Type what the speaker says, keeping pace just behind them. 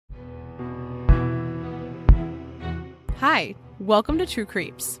Hi, welcome to True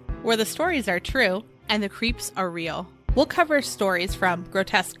Creeps, where the stories are true and the creeps are real. We'll cover stories from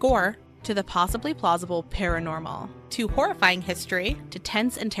grotesque gore to the possibly plausible paranormal, to horrifying history, to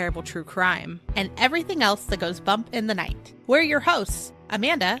tense and terrible true crime, and everything else that goes bump in the night. We're your hosts,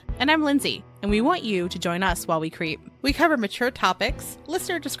 Amanda, and I'm Lindsay, and we want you to join us while we creep. We cover mature topics.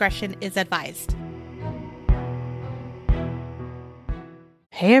 Listener discretion is advised.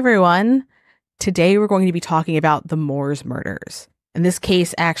 Hey everyone! Today we're going to be talking about the Moor's murders. And this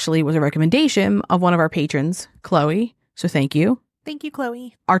case actually was a recommendation of one of our patrons, Chloe, so thank you. Thank you,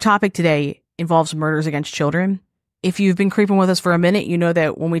 Chloe. Our topic today involves murders against children. If you've been creeping with us for a minute, you know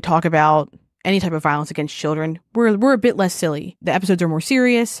that when we talk about any type of violence against children, we're a bit less silly. The episodes are more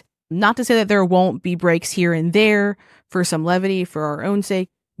serious. Not to say that there won't be breaks here and there for some levity for our own sake.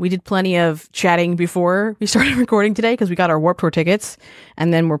 We did plenty of chatting before we started recording today because we got our Warped Tour tickets.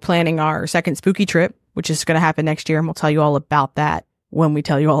 And then we're planning our second spooky trip, which is going to happen next year. And we'll tell you all about that when we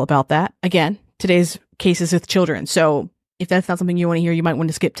tell you all about that. Again, today's case is with children. So if that's not something you want to hear, you might want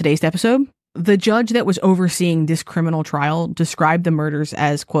to skip today's episode. The judge that was overseeing this criminal trial described the murders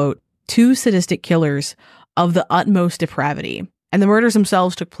as, quote, two sadistic killers of the utmost depravity. And the murders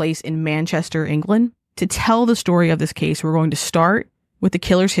themselves took place in Manchester, England. To tell the story of this case, we're going to start with the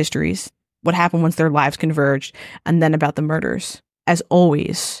killers' histories, what happened once their lives converged, and then about the murders. As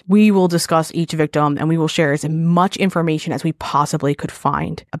always, we will discuss each victim and we will share as much information as we possibly could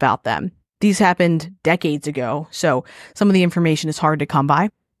find about them. These happened decades ago, so some of the information is hard to come by.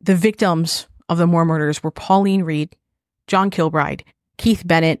 The victims of the Moor murders were Pauline Reade, John Kilbride, Keith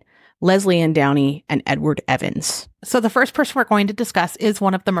Bennett, Lesley and Downey, and Edward Evans. So the first person we're going to discuss is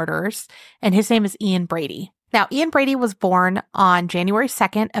one of the murderers, and his name is Ian Brady. Now, Ian Brady was born on January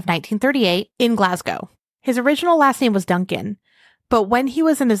 2nd of 1938 in Glasgow. His original last name was Duncan, but when he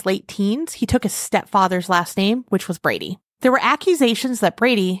was in his late teens, he took his stepfather's last name, which was Brady. There were accusations that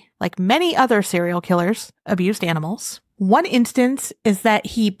Brady, like many other serial killers, abused animals. One instance is that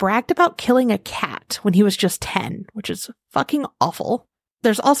he bragged about killing a cat when he was just 10, which is fucking awful.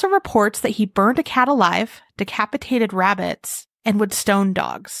 There's also reports that he burned a cat alive, decapitated rabbits, and would stone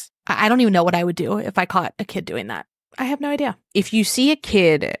dogs. I don't even know what I would do if I caught a kid doing that. I have no idea. If you see a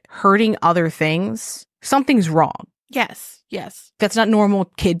kid hurting other things, something's wrong. Yes. That's not normal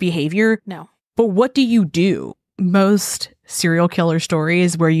kid behavior. No. But what do you do? Most serial killer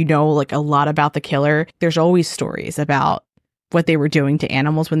stories where you know like a lot about the killer, there's always stories about what they were doing to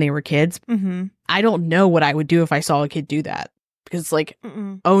animals when they were kids. Mm-hmm. I don't know what I would do if I saw a kid do that. Because it's like,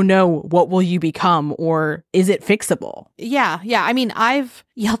 oh no, what will you become? Or is it fixable? Yeah. I mean, I've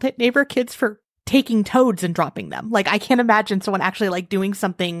yelled at neighbor kids for taking toads and dropping them. Like, I can't imagine someone actually like doing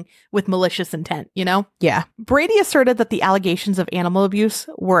something with malicious intent, you know? Yeah. Brady asserted that the allegations of animal abuse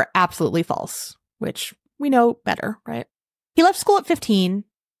were absolutely false, which we know better, right? He left school at 15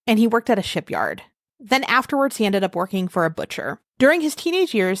 and he worked at a shipyard. Then afterwards, he ended up working for a butcher. During his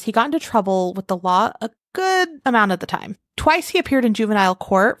teenage years, he got into trouble with the law a good amount of the time. Twice he appeared in juvenile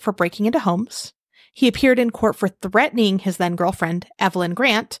court for breaking into homes. He appeared in court for threatening his then-girlfriend, Evelyn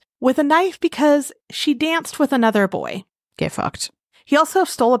Grant, with a knife because she danced with another boy. Get fucked. He also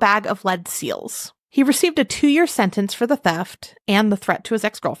stole a bag of lead seals. He received a 2-year sentence for the theft and the threat to his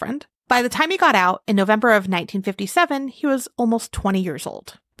ex-girlfriend. By the time he got out, in November of 1957, he was almost 20 years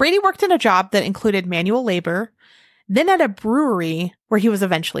old. Brady worked in a job that included manual labor, then at a brewery where he was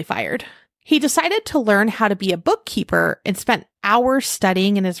eventually fired. He decided to learn how to be a bookkeeper and spent hours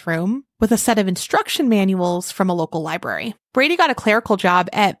studying in his room with a set of instruction manuals from a local library. Brady got a clerical job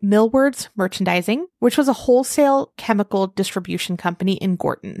at Millward's Merchandising, which was a wholesale chemical distribution company in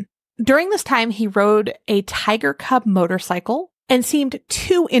Gorton. During this time, he rode a Tiger Cub motorcycle and seemed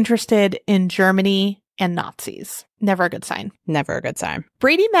too interested in Germany and Nazis. Never a good sign. Never a good sign.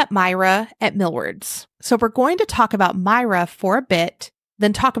 Brady met Myra at Millward's. So we're going to talk about Myra for a bit,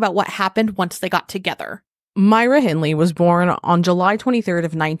 then talk about what happened once they got together. Myra Hindley was born on July 23rd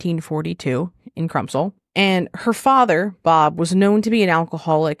of 1942 in Crumpsall, and her father, Bob, was known to be an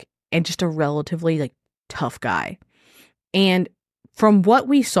alcoholic and just a relatively tough guy. And from what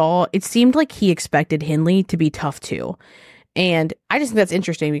we saw, it seemed like he expected Hindley to be tough too. And I just think that's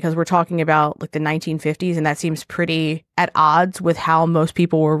interesting because we're talking about the 1950s, and that seems pretty at odds with how most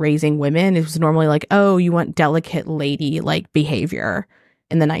people were raising women. It was normally oh, you want delicate lady behavior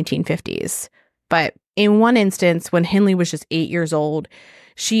in the 1950s. But in one instance, when Hindley was just 8 years old,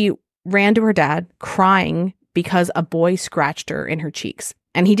 she ran to her dad crying because a boy scratched her in her cheeks.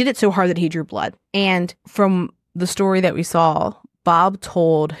 And he did it so hard that he drew blood. And from the story that we saw, Bob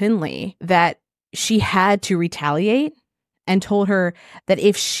told Hindley that she had to retaliate and told her that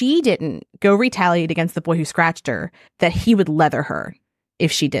if she didn't go retaliate against the boy who scratched her, that he would leather her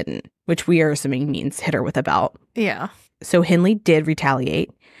if she didn't, which we are assuming means hit her with a belt. Yeah. So Hindley did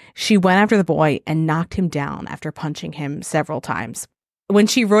retaliate. She went after the boy and knocked him down after punching him several times. When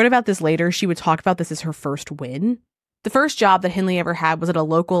she wrote about this later, she would talk about this as her first win. The first job that Hindley ever had was at a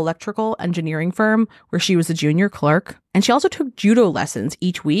local electrical engineering firm where she was a junior clerk. And she also took judo lessons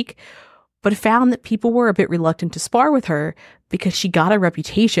each week, but found that people were a bit reluctant to spar with her because she got a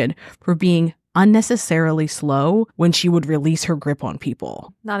reputation for being unnecessarily slow when she would release her grip on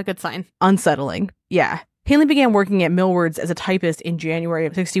people. Not a good sign. Unsettling. Yeah. Hindley began working at Millward's as a typist in January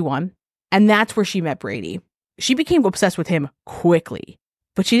of 61, and that's where she met Brady. She became obsessed with him quickly,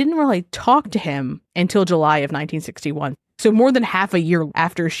 but she didn't really talk to him until July of 1961. So more than half a year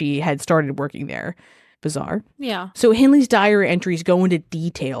after she had started working there. Bizarre. Yeah. So Hindley's diary entries go into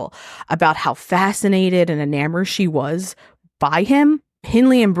detail about how fascinated and enamored she was by him.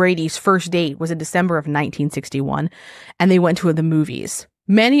 Hindley and Brady's first date was in December of 1961, and they went to the movies.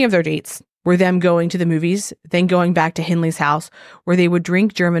 Many of their dates were them going to the movies, then going back to Hindley's house, where they would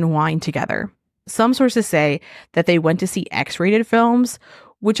drink German wine together. Some sources say that they went to see X-rated films,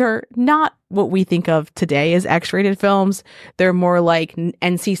 which are not what we think of today as X-rated films. They're more like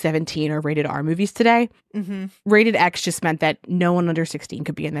NC-17 or rated R movies today. Mm-hmm. Rated X just meant that no one under 16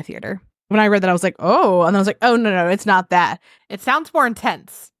 could be in the theater. When I read that, I was like, oh, and I was like, oh, no, it's not that. It sounds more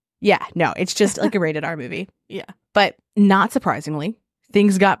intense. Yeah, no, it's just like a rated R movie. Yeah. But not surprisingly,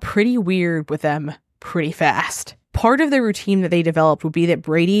 things got pretty weird with them pretty fast. Part of the routine that they developed would be that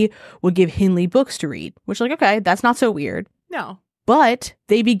Brady would give Hindley books to read, which, like, okay, that's not so weird. No. But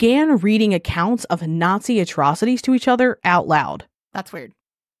they began reading accounts of Nazi atrocities to each other out loud. That's weird.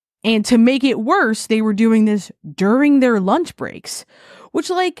 And to make it worse, they were doing this during their lunch breaks, which,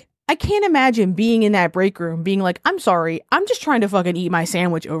 like, I can't imagine being in that break room being like, I'm sorry, I'm just trying to fucking eat my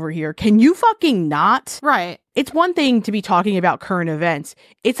sandwich over here. Can you fucking not? Right. It's one thing to be talking about current events.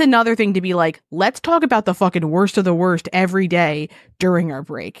 It's another thing to be like, let's talk about the fucking worst of the worst every day during our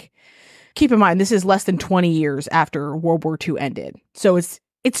break. Keep in mind, this is less than 20 years after World War II ended. So it's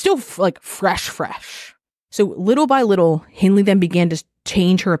still like fresh. So little by little, Hindley then began to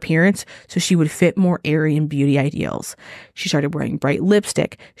change her appearance so she would fit more Aryan beauty ideals. She started wearing bright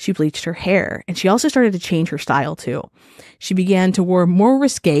lipstick, she bleached her hair, and she also started to change her style too. She began to wear more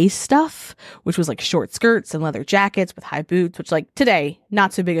risque stuff, which was like short skirts and leather jackets with high boots, which like today,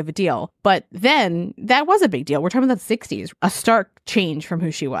 not so big of a deal. But then that was a big deal. We're talking about the 60s, a stark change from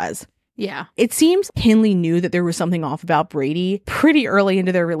who she was. Yeah. It seems Hindley knew that there was something off about Brady pretty early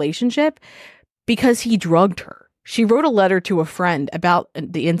into their relationship because he drugged her. She wrote a letter to a friend about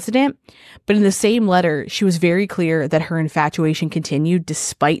the incident, but in the same letter, she was very clear that her infatuation continued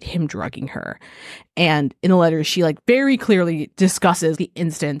despite him drugging her. And in the letter, she like very clearly discusses the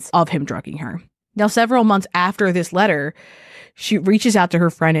instance of him drugging her. Now, several months after this letter, she reaches out to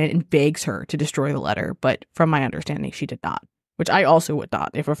her friend and begs her to destroy the letter. But from my understanding, she did not, which I also would not.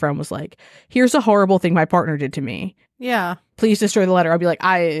 If a friend was like, here's a horrible thing my partner did to me. Yeah. Please destroy the letter. I'd be like,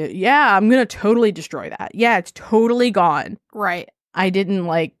 I'm going to totally destroy that. Yeah, it's totally gone. Right. I didn't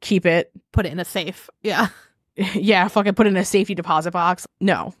like keep it. Put it in a safe. Yeah. Yeah, fucking put it in a safety deposit box.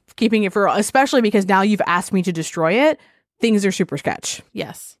 No, keeping it for, especially because now you've asked me to destroy it, things are super sketch.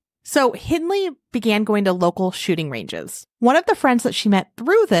 Yes. So Hindley began going to local shooting ranges. One of the friends that she met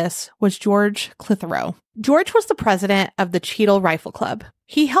through this was George Clitheroe. George was the president of the Cheadle Rifle Club.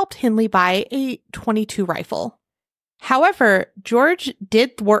 He helped Hindley buy a .22 rifle. However, George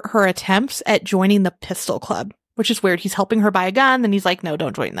did thwart her attempts at joining the pistol club, which is weird. He's helping her buy a gun, and he's like, no,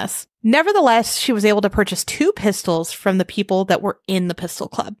 don't join this. Nevertheless, she was able to purchase 2 pistols from the people that were in the pistol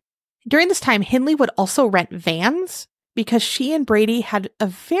club. During this time, Hindley would also rent vans because she and Brady had a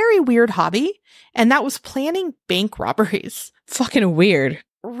very weird hobby, and that was planning bank robberies. Fucking weird.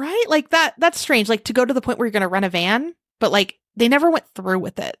 Right? Like that's strange. Like to go to the point where you're going to rent a van, but like they never went through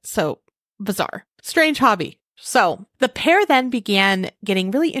with it. So bizarre. Strange hobby. So the pair then began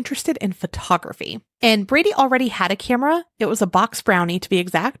getting really interested in photography. And Brady already had a camera. It was a box Brownie to be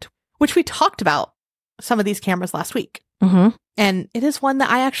exact, which we talked about some of these cameras last week. Mm-hmm. And it is one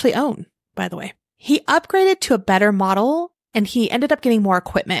that I actually own, by the way. He upgraded to a better model and he ended up getting more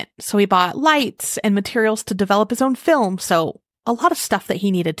equipment. So he bought lights and materials to develop his own film. So a lot of stuff that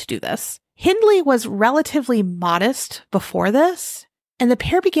he needed to do this. Hindley was relatively modest before this, and the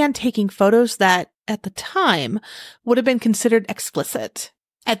pair began taking photos that, at the time, would have been considered explicit.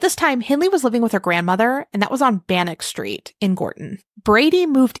 At this time, Hindley was living with her grandmother, and that was on Bannock Street in Gorton. Brady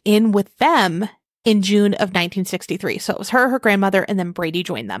moved in with them in June of 1963. So it was her grandmother, and then Brady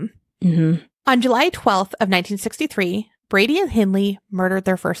joined them. Mm-hmm. On July 12th of 1963, Brady and Hindley murdered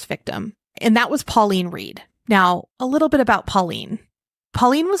their first victim, and that was Pauline Reade. Now, a little bit about Pauline.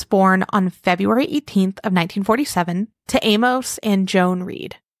 Pauline was born on February 18th of 1947 to Amos and Joan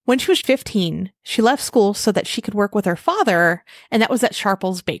Reade. When she was 15, she left school so that she could work with her father, and that was at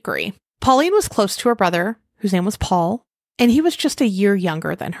Sharple's Bakery. Pauline was close to her brother, whose name was Paul, and he was just a year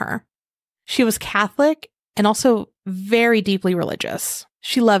younger than her. She was Catholic and also very deeply religious.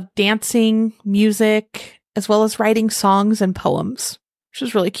 She loved dancing, music, as well as writing songs and poems, which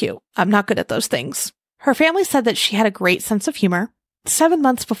was really cute. I'm not good at those things. Her family said that she had a great sense of humor. 7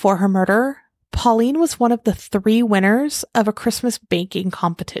 months before her murder, Pauline was one of the 3 winners of a Christmas baking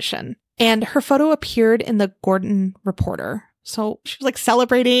competition, and her photo appeared in the Gordon Reporter. So she was like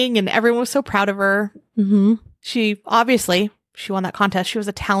celebrating, and everyone was so proud of her. Mm-hmm. She won that contest. She was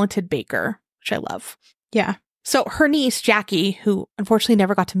a talented baker, which I love. Yeah. So her niece, Jackie, who unfortunately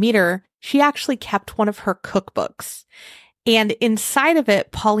never got to meet her, she actually kept one of her cookbooks. And inside of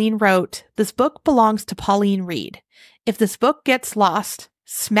it, Pauline wrote, "This book belongs to Pauline Reade. If this book gets lost,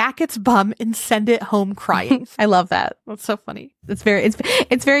 smack its bum and send it home crying." I love that. That's so funny. It's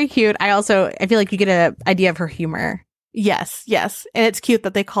very cute. I feel like you get an idea of her humor. Yes. And it's cute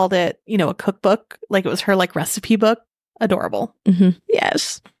that they called it, a cookbook, like it was her recipe book. Adorable. Mm-hmm.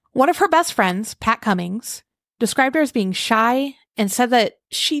 Yes. One of her best friends, Pat Cummings, described her as being shy and said that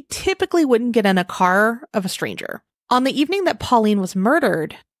she typically wouldn't get in a car of a stranger. On the evening that Pauline was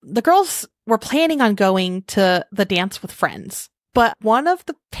murdered, the girls were planning on going to the dance with friends. But one of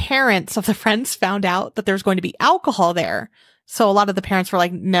the parents of the friends found out that there was going to be alcohol there. So a lot of the parents were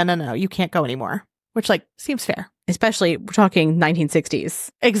like, no, you can't go anymore. Which seems fair. Especially, we're talking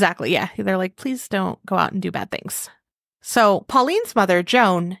 1960s. Exactly, yeah. They're like, please don't go out and do bad things. So Pauline's mother,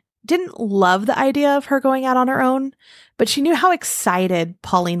 Joan, didn't love the idea of her going out on her own, but she knew how excited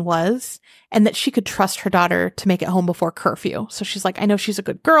Pauline was and that she could trust her daughter to make it home before curfew. So she's like, I know she's a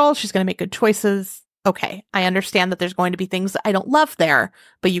good girl. She's going to make good choices. Okay, I understand that there's going to be things that I don't love there,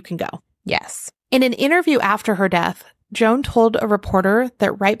 but you can go. Yes. In an interview after her death, Joan told a reporter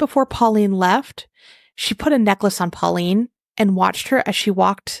that right before Pauline left, she put a necklace on Pauline and watched her as she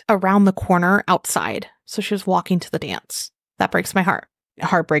walked around the corner outside. So she was walking to the dance. That breaks my heart.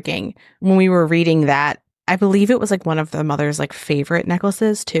 Heartbreaking. When we were reading that, I believe it was one of the mother's favorite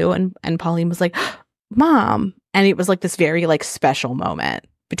necklaces too. And Pauline was like, Mom. And it was this very special moment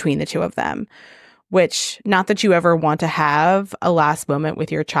between the two of them, which not that you ever want to have a last moment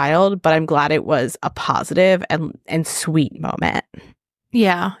with your child, but I'm glad it was a positive and sweet moment.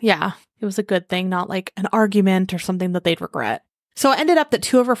 Yeah. It was a good thing, not an argument or something that they'd regret. So it ended up that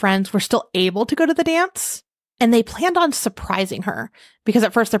 2 of her friends were still able to go to the dance, and they planned on surprising her because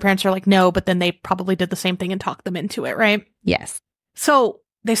at first their parents are like, no, but then they probably did the same thing and talked them into it, right? Yes. So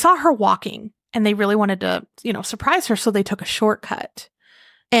they saw her walking and they really wanted to, surprise her. So they took a shortcut.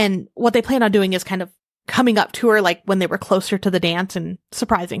 And what they planned on doing is kind of coming up to her when they were closer to the dance and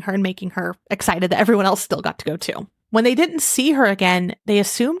surprising her and making her excited that everyone else still got to go too. When they didn't see her again, they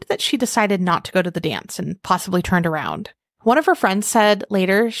assumed that she decided not to go to the dance and possibly turned around. One of her friends said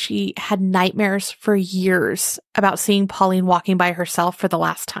later she had nightmares for years about seeing Pauline walking by herself for the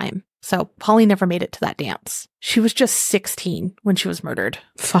last time. So Pauline never made it to that dance. She was just 16 when she was murdered.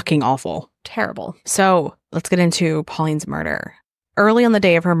 Fucking awful. Terrible. So let's get into Pauline's murder. Early on the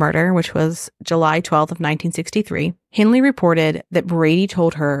day of her murder, which was July 12th of 1963, Hindley reported that Brady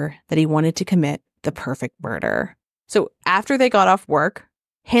told her that he wanted to commit the perfect murder. So after they got off work,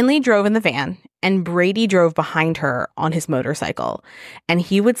 Hindley drove in the van and Brady drove behind her on his motorcycle. And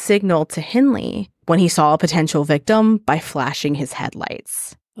he would signal to Hindley when he saw a potential victim by flashing his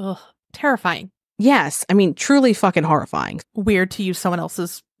headlights. Ugh, terrifying. Yes. I mean, truly fucking horrifying. Weird to use someone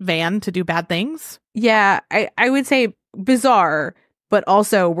else's van to do bad things. Yeah, I would say bizarre, but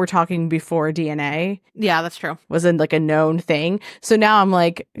also we're talking before DNA. Yeah, that's true. Wasn't a known thing. So now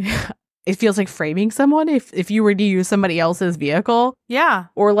I'm it feels like framing someone if you were to use somebody else's vehicle. Yeah.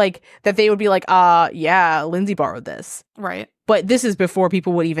 Or that they would be yeah, Lindsay borrowed this. Right. But this is before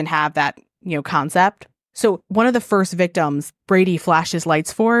people would even have that, concept. So one of the first victims Brady flashed his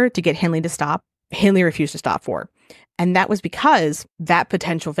lights for to get Hindley to stop, Hindley refused to stop for. And that was because that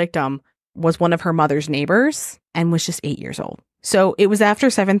potential victim was one of her mother's neighbors and was just 8 years old. So it was after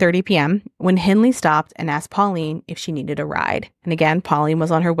 7:30 p.m. when Hindley stopped and asked Pauline if she needed a ride. And again, Pauline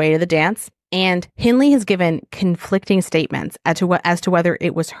was on her way to the dance. And Hindley has given conflicting statements as to whether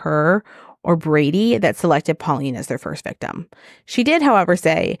it was her or Brady that selected Pauline as their first victim. She did, however,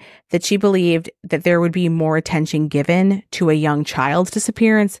 say that she believed that there would be more attention given to a young child's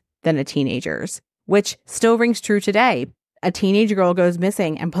disappearance than a teenager's, which still rings true today. a teenage girl goes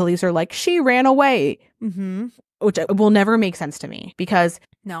missing and police are like, she ran away, which will never make sense to me because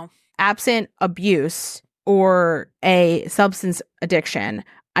no, absent abuse or a substance addiction,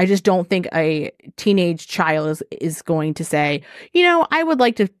 I just don't think a teenage child is going to say, I would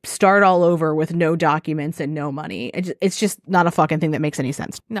like to start all over with no documents and no money. It's just not a fucking thing that makes any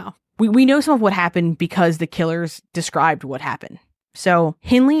sense. No. We know some of what happened because the killers described what happened. So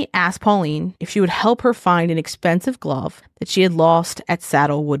Hindley asked Pauline if she would help her find an expensive glove that she had lost at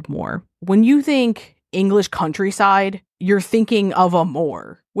Saddlewood Moor. When you think English countryside, you're thinking of a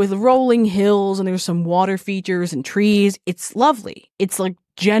moor with rolling hills and there's some water features and trees. It's lovely. It's like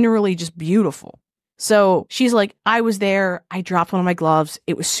generally just beautiful. So she's like, I was there. I dropped one of my gloves.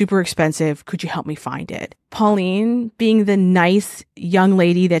 It was super expensive. Could you help me find it? Pauline, being the nice young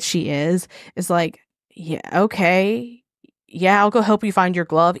lady that she is like, yeah, okay. Yeah, I'll go help you find your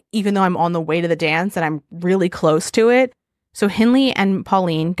glove, even though I'm on the way to the dance and I'm really close to it. So Hindley and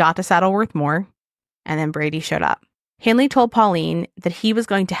Pauline got to Saddleworth Moor, and then Brady showed up. Hindley told Pauline that he was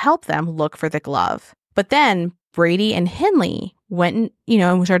going to help them look for the glove. But then Brady and Hindley went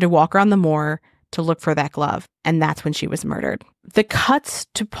and, started to walk around the moor to look for that glove. And that's when she was murdered. The cuts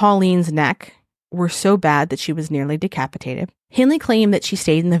to Pauline's neck were so bad that she was nearly decapitated. Hindley claimed that she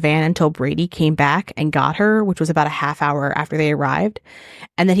stayed in the van until Brady came back and got her, which was about a half hour after they arrived,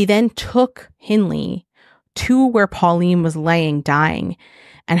 and that he then took Hindley to where Pauline was laying dying,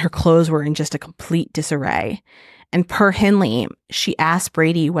 and her clothes were in just a complete disarray. And per Hindley, she asked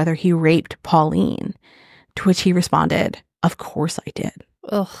Brady whether he raped Pauline, to which he responded, "Of course I did."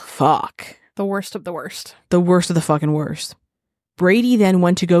 Ugh. Fuck. The worst of the worst. The worst of the fucking worst. Brady then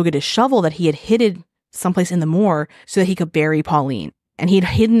went to go get a shovel that he had hidden someplace in the moor so that he could bury Pauline. And he had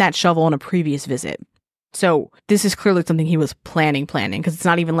hidden that shovel on a previous visit. So this is clearly something he was planning, because it's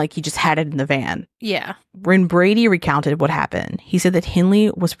not even like he just had it in the van. Yeah. When Brady recounted what happened, he said that Hindley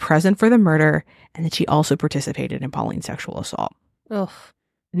was present for the murder and that she also participated in Pauline's sexual assault. Ugh.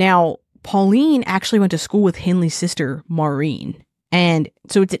 Now, Pauline actually went to school with Hindley's sister, Maureen. And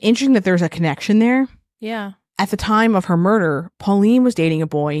so it's interesting that there's a connection there. Yeah. At the time of her murder, Pauline was dating a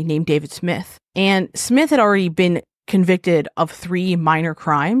boy named David Smith. And Smith had already been convicted of 3 minor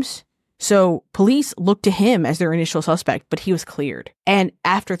crimes. So police looked to him as their initial suspect, but he was cleared. And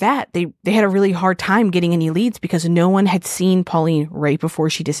after that, they had a really hard time getting any leads because no one had seen Pauline right before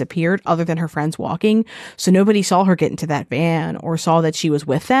she disappeared other than her friends walking. So nobody saw her get into that van or saw that she was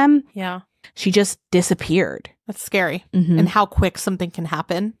with them. Yeah. She just disappeared. That's scary. Mm-hmm. And how quick something can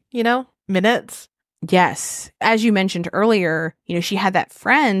happen, minutes. Yes. As you mentioned earlier, she had that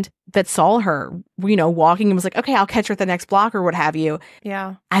friend that saw her, walking and was like, okay, I'll catch her at the next block or what have you.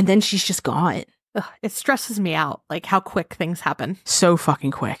 Yeah. And then she's just gone. Ugh, it stresses me out, like how quick things happen. So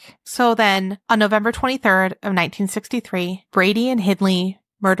fucking quick. So then on November 23rd of 1963, Brady and Hindley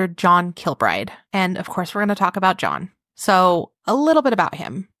murdered John Kilbride. And of course, we're going to talk about John. So a little bit about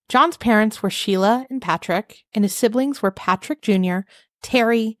him. John's parents were Sheila and Patrick, and his siblings were Patrick Jr.,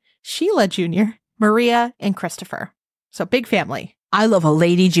 Terry, Sheila Jr., Maria, and Christopher. So big family. I love a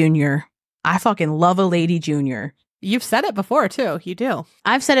lady junior. I fucking love a lady junior. You've said it before, too. You do.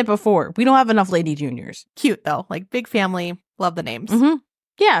 I've said it before. We don't have enough lady juniors. Cute, though. Like big family. Love the names. Mm-hmm.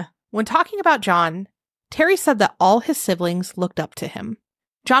 Yeah. When talking about John, Terry said that all his siblings looked up to him.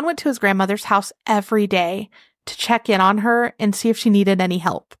 John went to his grandmother's house every day to check in on her and see if she needed any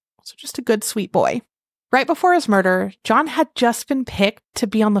help. So just a good, sweet boy. Right before his murder, John had just been picked to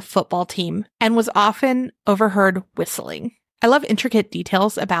be on the football team and was often overheard whistling. I love intricate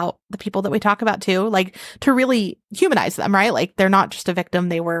details about the people that we talk about too, like to really humanize them, right? Like they're not just a victim.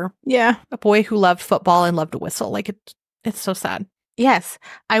 They were a boy who loved football and loved to whistle. Like it's so sad. Yes.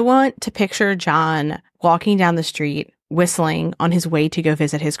 I want to picture John walking down the street, whistling on his way to go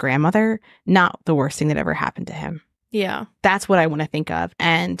visit his grandmother. Not the worst thing that ever happened to him. Yeah. That's what I want to think of.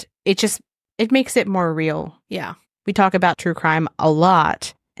 And it makes it more real. Yeah. We talk about true crime a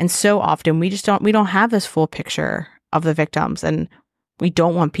lot. And so often we don't have this full picture of the victims. And we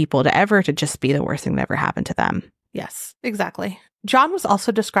don't want people to just be the worst thing that ever happened to them. Yes, exactly. John was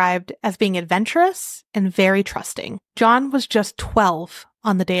also described as being adventurous and very trusting. John was just 12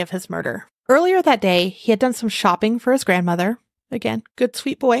 on the day of his murder. Earlier that day, he had done some shopping for his grandmother. Again, good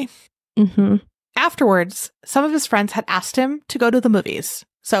sweet boy. Mm-hmm. Afterwards, some of his friends had asked him to go to the movies.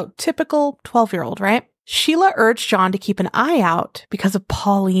 So typical 12-year-old, right? Sheila urged John to keep an eye out because of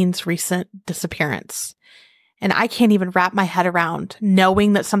Pauline's recent disappearance. And I can't even wrap my head around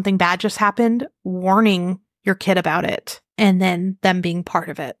knowing that something bad just happened, warning your kid about it, and then them being part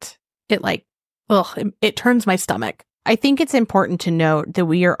of it. It turns my stomach. I think it's important to note that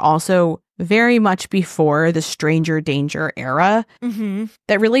we are also very much before the stranger danger era.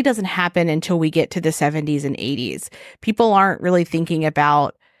 That really doesn't happen until we get to the 70s and 80s. People aren't really thinking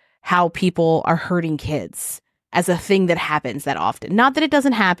about how people are hurting kids as a thing that happens that often. Not that it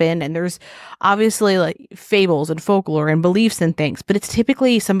doesn't happen, and there's obviously like fables and folklore and beliefs and things, but it's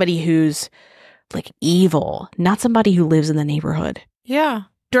typically somebody who's like evil, not somebody who lives in the neighborhood. Yeah.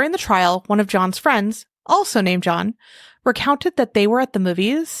 During the trial, one of John's friends, also named John, recounted that they were at the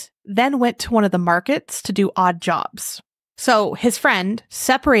movies, then went to one of the markets to do odd jobs. So his friend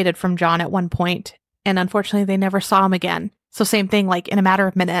separated from John at one point, and unfortunately they never saw him again. So same thing, like in a matter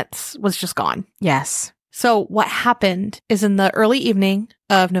of minutes, was just gone. Yes. So what happened is in the early evening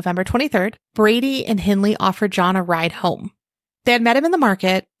of November 23rd, Brady and Hindley offered John a ride home. They had met him in the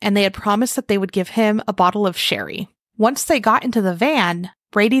market, and they had promised that they would give him a bottle of sherry. Once they got into the van,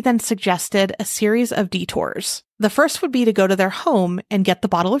 Brady then suggested a series of detours. The first would be to go to their home and get the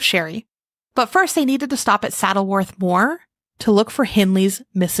bottle of sherry. But first, they needed to stop at Saddleworth Moor to look for Hindley's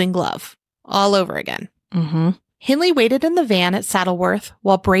missing glove. All over again. Hindley waited in the van at Saddleworth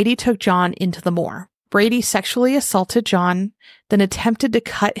while Brady took John into the moor. Brady sexually assaulted John, then attempted to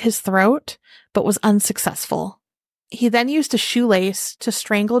cut his throat, but was unsuccessful. He then used a shoelace to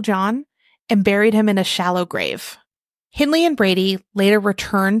strangle John and buried him in a shallow grave. Hindley and Brady later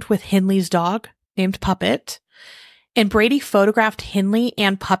returned with Hindley's dog, named Puppet, and Brady photographed Hindley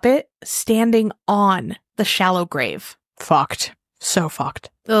and Puppet standing on the shallow grave. Fucked. So fucked.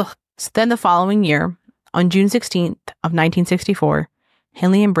 Ugh. So then the following year, on June 16th of 1964,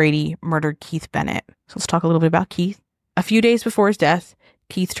 Hindley and Brady murdered Keith Bennett. So let's talk a little bit about Keith. A few days before his death,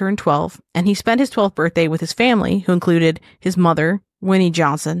 Keith turned 12, and he spent his 12th birthday with his family, who included his mother, Winnie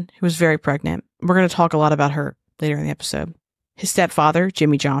Johnson, who was very pregnant. We're going to talk a lot about her later in the episode. His stepfather,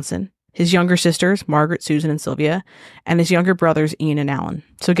 Jimmy Johnson, his younger sisters, Margaret, Susan, and Sylvia, and his younger brothers, Ian and Alan.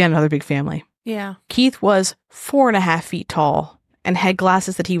 So again, another big family. Yeah. Keith was 4.5 feet tall and had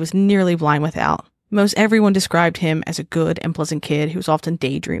glasses that he was nearly blind without. Most everyone described him as a good and pleasant kid who was often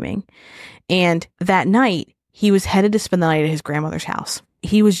daydreaming. And that night, he was headed to spend the night at his grandmother's house.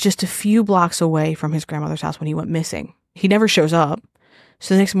 He was just a few blocks away from his grandmother's house when he went missing. He never shows up.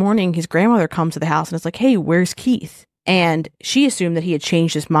 So the next morning, his grandmother comes to the house and is like, hey, where's Keith? And she assumed that he had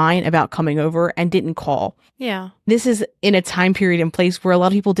changed his mind about coming over and didn't call. Yeah. This is in a time period and place where a lot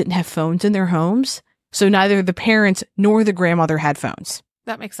of people didn't have phones in their homes. So neither the parents nor the grandmother had phones.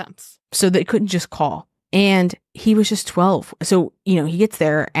 That makes sense. So they couldn't just call. And he was just 12. So, he gets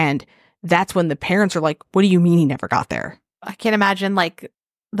there and that's when the parents are like, what do you mean he never got there? I can't imagine like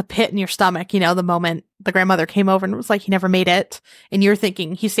the pit in your stomach, the moment the grandmother came over and was like, he never made it. And you're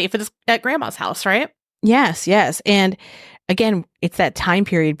thinking he's safe at grandma's house, right? Yes, yes. And again, it's that time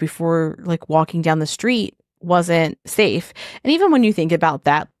period before like walking down the street wasn't safe. And even when you think about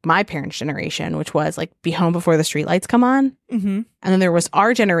that, my parents' generation, which was like be home before the streetlights come on. And then there was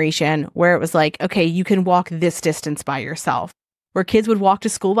our generation where it was like, okay, you can walk this distance by yourself, where kids would walk to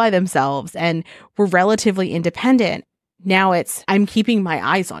school by themselves and were relatively independent. Now it's, I'm keeping my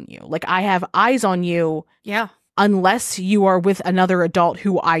eyes on you. Like I have eyes on you. Yeah. Unless you are with another adult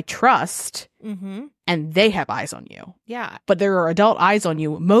who I trust and they have eyes on you. Yeah. But there are adult eyes on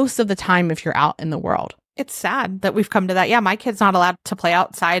you most of the time if you're out in the world. It's sad that we've come to that. Yeah, my kid's not allowed to play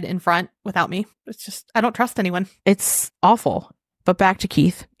outside in front without me. It's just, I don't trust anyone. It's awful. But back to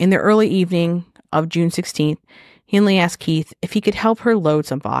Keith. In the early evening of June 16th, Hindley asked Keith if he could help her load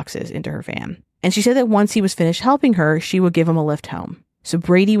some boxes into her van. And she said that once he was finished helping her, she would give him a lift home. So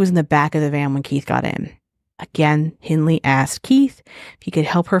Brady was in the back of the van when Keith got in. Again, Hindley asked Keith if he could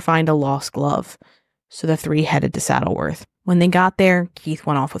help her find a lost glove. So the three headed to Saddleworth. When they got there, Keith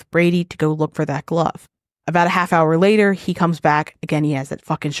went off with Brady to go look for that glove. About a half hour later, he comes back. Again, he has that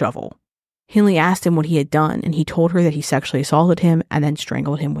fucking shovel. Hindley asked him what he had done, and he told her that he sexually assaulted him and then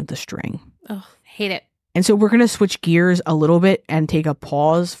strangled him with the string. Oh, hate it. And so we're going to switch gears a little bit and take a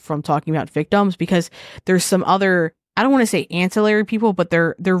pause from talking about victims because there's some other, I don't want to say ancillary people, but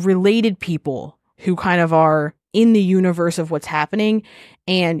they're related people who kind of are in the universe of what's happening.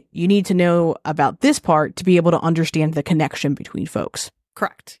 And you need to know about this part to be able to understand the connection between folks.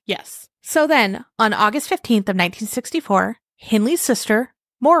 Correct. Yes. So then, on August 15th of 1964, Hindley's sister,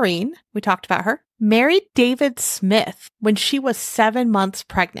 Maureen, we talked about her, married David Smith when she was 7 months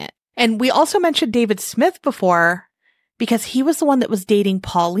pregnant. And we also mentioned David Smith before because he was the one that was dating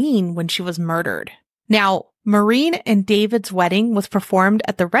Pauline when she was murdered. Now, Maureen and David's wedding was performed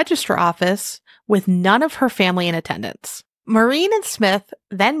at the register office with none of her family in attendance. Maureen and Smith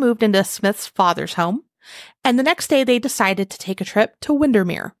then moved into Smith's father's home, and the next day they decided to take a trip to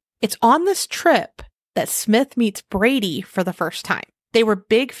Windermere. It's on this trip that Smith meets Brady for the first time. They were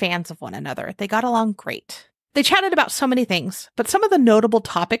big fans of one another. They got along great. They chatted about so many things, but some of the notable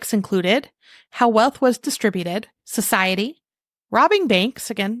topics included how wealth was distributed, society, robbing banks,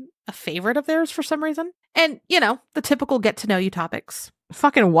 again, a favorite of theirs for some reason, and, the typical get-to-know-you topics.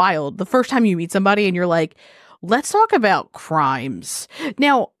 Fucking wild. The first time you meet somebody and you're like, let's talk about crimes.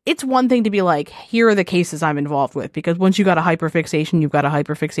 Now, it's one thing to be like, here are the cases I'm involved with, because once you got a hyperfixation, you've got a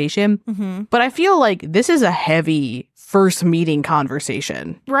hyperfixation. Mm-hmm. But I feel like this is a heavy first meeting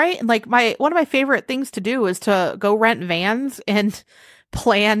conversation. Right? Like one of my favorite things to do is to go rent vans and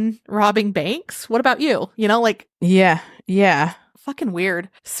plan robbing banks. What about you? Yeah. Fucking weird.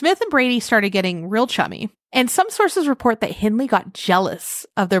 Smith and Brady started getting real chummy. And some sources report that Hindley got jealous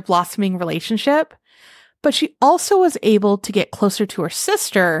of their blossoming relationship, but she also was able to get closer to her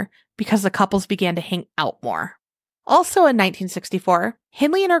sister because the couples began to hang out more. Also in 1964,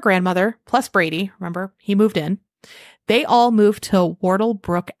 Hindley and her grandmother, plus Brady, remember, he moved in, they all moved to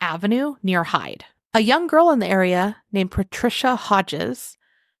Wardlebrook Avenue near Hyde. A young girl in the area named Patricia Hodges,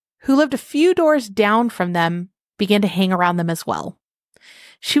 who lived a few doors down from them, began to hang around them as well.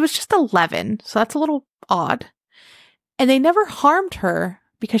 She was just 11, so that's a little odd. And they never harmed her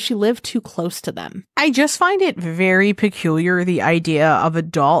because she lived too close to them. I just find it very peculiar, the idea of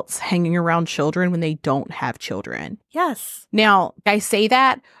adults hanging around children when they don't have children. Yes. Now, I say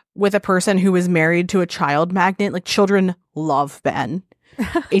that with a person who is married to a child magnet. Like, children love Ben.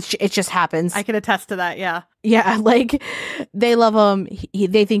 It just happens. I can attest to that, yeah. Yeah, like, they love him.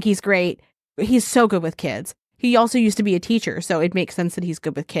 They think he's great. He's so good with kids. He also used to be a teacher, so it makes sense that he's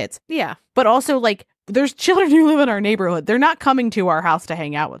good with kids. Yeah. But also, like, there's children who live in our neighborhood. They're not coming to our house to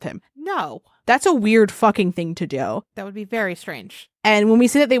hang out with him. No. That's a weird fucking thing to do. That would be very strange. And when we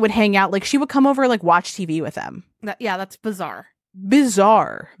say that they would hang out, like, she would come over and, like, watch TV with them. That's bizarre.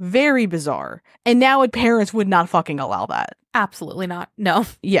 Bizarre. Very bizarre. And now parents would not fucking allow that. Absolutely not. No.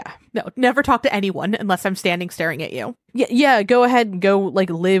 Yeah. No. Never talk to anyone unless I'm standing staring at you. Yeah. Go ahead and go, like,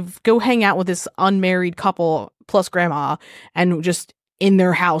 go hang out with this unmarried couple plus grandma and just in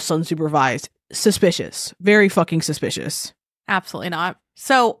their house unsupervised. Suspicious. Very fucking suspicious. Absolutely not.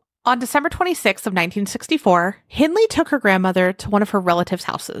 So on December 26th of 1964, Hindley took her grandmother to one of her relatives'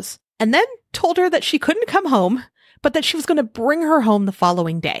 houses and then told her that she couldn't come home, but that she was going to bring her home the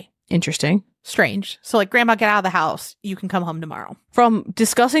following day. Interesting. Strange. So, like, grandma, get out of the house. You can come home tomorrow. From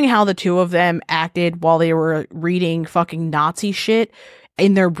discussing how the two of them acted while they were reading fucking Nazi shit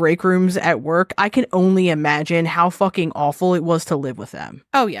in their break rooms at work, I can only imagine how fucking awful it was to live with them.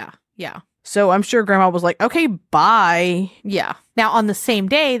 Oh, yeah. Yeah. So I'm sure grandma was like, okay, bye. Yeah. Now, on the same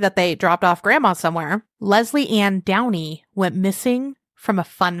day that they dropped off grandma somewhere, Lesley Ann Downey went missing from a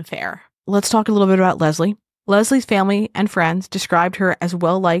fun fair. Let's talk a little bit about Lesley. Lesley's family and friends described her as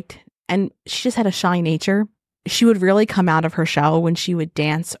well-liked, and she just had a shy nature. She would really come out of her shell when she would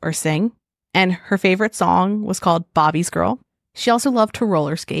dance or sing, and her favorite song was called Bobby's Girl. She also loved to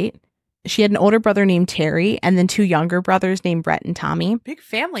roller skate. She had an older brother named Terry, and then two younger brothers named Brett and Tommy. Big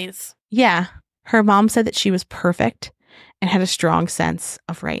families. Yeah. Her mom said that she was perfect and had a strong sense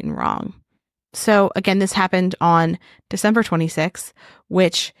of right and wrong. So, again, this happened on December 26th,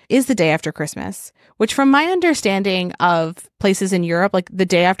 which is the day after Christmas, which from my understanding of places in Europe, like the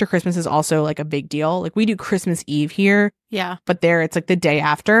day after Christmas is also like a big deal. Like we do Christmas Eve here. Yeah. But there it's like the day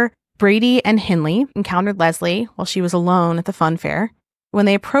after. Brady and Hindley encountered Lesley while she was alone at the fun fair. When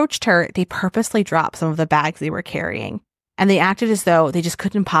they approached her, they purposely dropped some of the bags they were carrying, and they acted as though they just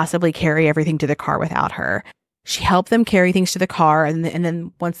couldn't possibly carry everything to the car without her. She helped them carry things to the car, and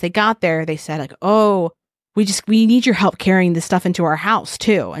then once they got there, they said, like, oh, we need your help carrying this stuff into our house,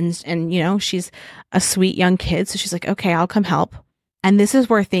 too. And you know, she's a sweet young kid, so she's like, okay, I'll come help. And this is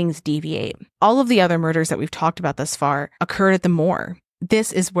where things deviate. All of the other murders that we've talked about thus far occurred at the Moor.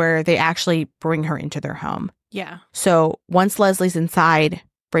 This is where they actually bring her into their home. Yeah. So once Lesley's inside,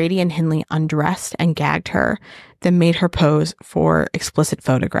 Brady and Hindley undressed and gagged her, then made her pose for explicit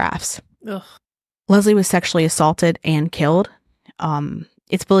photographs. Ugh. Lesley was sexually assaulted and killed.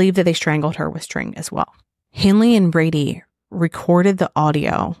 It's believed that they strangled her with string as well. Hindley and Brady recorded the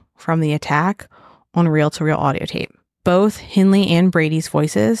audio from the attack on reel-to-reel audio tape. Both Hindley and Brady's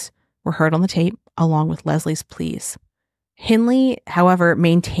voices were heard on the tape, along with Lesley's pleas. Hindley, however,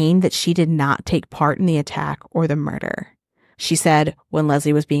 maintained that she did not take part in the attack or the murder. She said when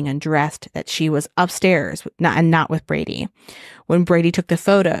Lesley was being undressed that she was upstairs and not with Brady. When Brady took the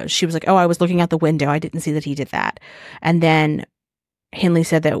photos, she was like, oh, I was looking out the window. I didn't see that he did that. And then Hindley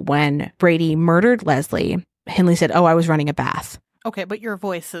said that when Brady murdered Lesley, Hindley said, oh, I was running a bath. Okay, but your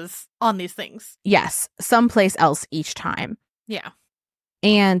voice is on these things. Yes, someplace else each time. Yeah.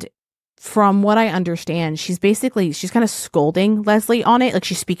 And from what I understand, she's kind of scolding Lesley on it. Like,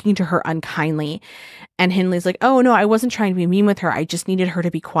 she's speaking to her unkindly. And Hindley's like, oh, no, I wasn't trying to be mean with her. I just needed her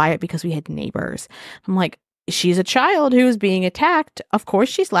to be quiet because we had neighbors. I'm like, she's a child who is being attacked. Of course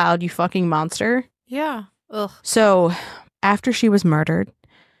she's loud, you fucking monster. Yeah. Ugh. So after she was murdered,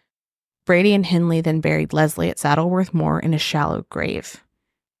 Brady and Hindley then buried Lesley at Saddleworth Moor in a shallow grave.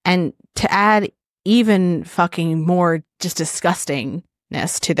 And to add even fucking more just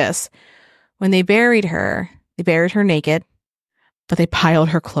disgustingness to this, when they buried her naked, but they piled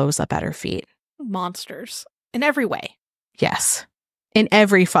her clothes up at her feet. Monsters. In every way. Yes. In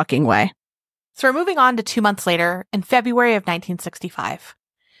every fucking way. So we're moving on to 2 months later, in February of 1965.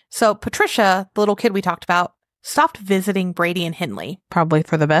 So Patricia, the little kid we talked about, stopped visiting Brady and Hindley. Probably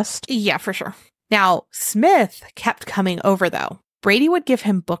for the best. Yeah, for sure. Now, Smith kept coming over, though. Brady would give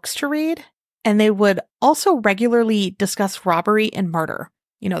him books to read, and they would also regularly discuss robbery and murder.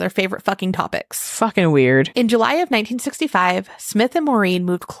 You know, their favorite fucking topics. Fucking weird. In July of 1965, Smith and Maureen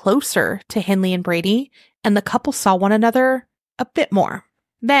moved closer to Hindley and Brady, and the couple saw one another a bit more.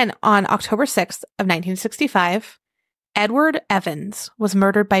 Then, on October 6th of 1965, Edward Evans was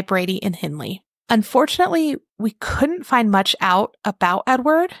murdered by Brady and Hindley. Unfortunately, we couldn't find much out about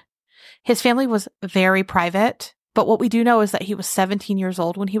Edward. His family was very private, but what we do know is that he was 17 years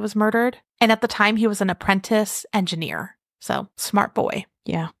old when he was murdered, and at the time he was an apprentice engineer. So, smart boy.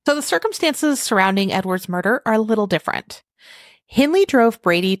 Yeah. So the circumstances surrounding Edward's murder are a little different. Hindley drove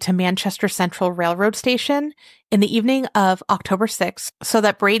Brady to Manchester Central Railroad Station in the evening of October 6th so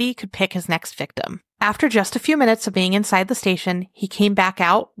that Brady could pick his next victim. After just a few minutes of being inside the station, he came back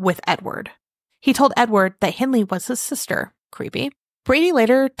out with Edward. He told Edward that Hindley was his sister. Creepy. Brady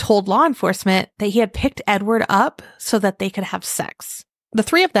later told law enforcement that he had picked Edward up so that they could have sex. The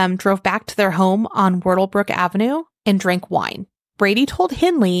three of them drove back to their home on Wyrtlebrook Avenue and drank wine. Brady told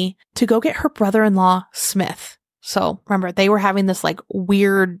Hindley to go get her brother-in-law, Smith. So remember, they were having this like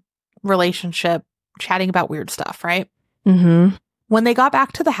weird relationship, chatting about weird stuff, right? Mm-hmm. When they got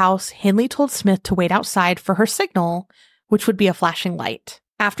back to the house, Hindley told Smith to wait outside for her signal, which would be a flashing light.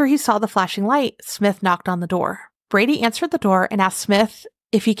 After he saw the flashing light, Smith knocked on the door. Brady answered the door and asked Smith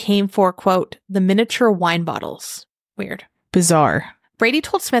if he came for, quote, the miniature wine bottles. Weird. Bizarre. Brady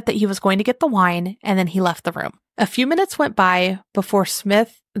told Smith that he was going to get the wine, and then he left the room. A few minutes went by before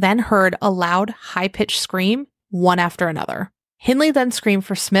Smith then heard a loud, high-pitched scream, one after another. Hindley then screamed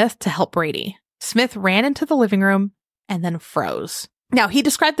for Smith to help Brady. Smith ran into the living room and then froze. Now, he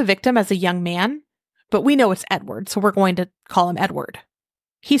described the victim as a young man, but we know it's Edward, so we're going to call him Edward.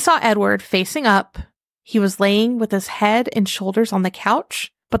 He saw Edward facing up. He was laying with his head and shoulders on the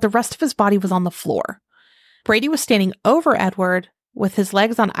couch, but the rest of his body was on the floor. Brady was standing over Edward with his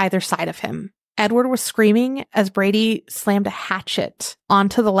legs on either side of him. Edward was screaming as Brady slammed a hatchet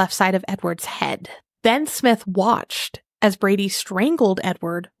onto the left side of Edward's head. Then Smith watched as Brady strangled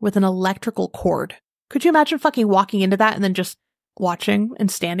Edward with an electrical cord. Could you imagine fucking walking into that and then just watching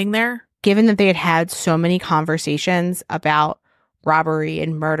and standing there? Given that they had had so many conversations about robbery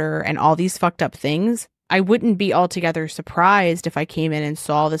and murder and all these fucked up things, I wouldn't be altogether surprised if I came in and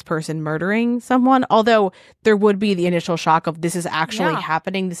saw this person murdering someone, although there would be the initial shock of this is actually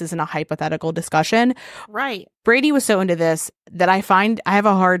happening. This isn't a hypothetical discussion. Right. Brady was so into this that I have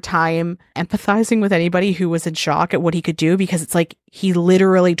a hard time empathizing with anybody who was in shock at what he could do, because it's like he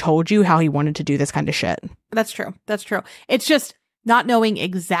literally told you how he wanted to do this kind of shit. That's true. That's true. It's just not knowing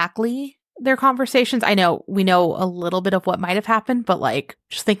exactly their conversations. I know we know a little bit of what might have happened, but like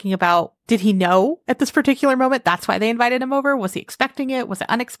just thinking about, did he know at this particular moment that's why they invited him over? Was he expecting it? Was it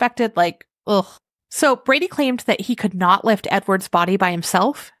unexpected? Like, ugh. So Brady claimed that he could not lift Edward's body by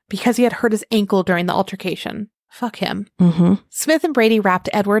himself because he had hurt his ankle during the altercation. Fuck him. Mm-hmm. Smith and Brady wrapped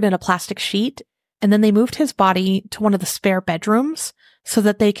Edward in a plastic sheet, and then they moved his body to one of the spare bedrooms so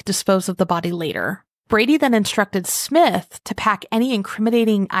that they could dispose of the body later. Brady then instructed Smith to pack any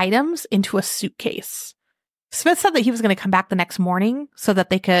incriminating items into a suitcase. Smith said that he was going to come back the next morning so that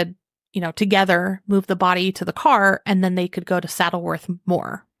they could, together move the body to the car, and then they could go to Saddleworth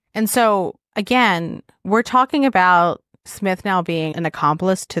Moor. And so, again, we're talking about Smith now being an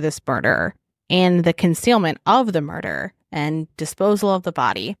accomplice to this murder and the concealment of the murder and disposal of the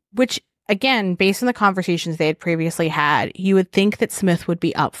body, which, again, based on the conversations they had previously had, you would think that Smith would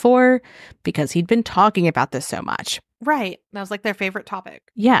be up for, because he'd been talking about this so much. Right. That was like their favorite topic.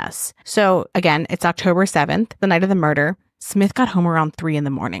 Yes. So again, it's October 7th, the night of the murder. Smith got home around 3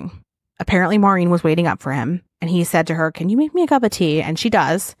 a.m. Apparently Maureen was waiting up for him, and he said to her, "Can you make me a cup of tea?" And she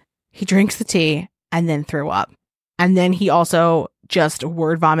does. He drinks the tea and then threw up. And then he also just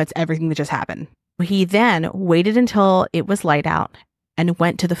word vomits everything that just happened. He then waited until it was light out and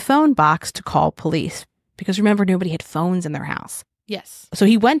went to the phone box to call police. Because remember, nobody had phones in their house. Yes. So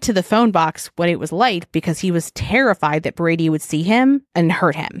he went to the phone box when it was light because he was terrified that Brady would see him and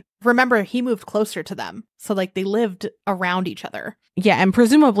hurt him. Remember, he moved closer to them. So, like, they lived around each other. Yeah, and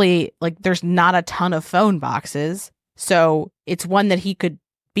presumably, like, there's not a ton of phone boxes. So it's one that he could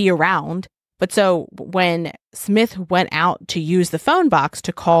be around. But so when Smith went out to use the phone box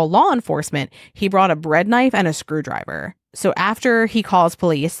to call law enforcement, he brought a bread knife and a screwdriver. So after he calls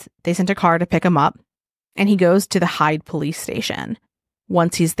police, they sent a car to pick him up, and he goes to the Hyde police station.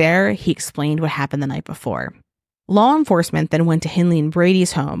 Once he's there, he explained what happened the night before. Law enforcement then went to Hindley and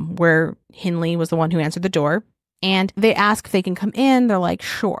Brady's home, where Hindley was the one who answered the door, and they ask if they can come in. They're like,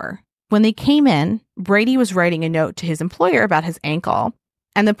 sure. When they came in, Brady was writing a note to his employer about his ankle,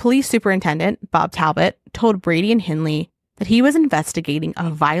 and the police superintendent, Bob Talbot, told Brady and Hindley that he was investigating a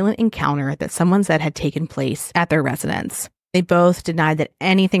violent encounter that someone said had taken place at their residence. They both denied that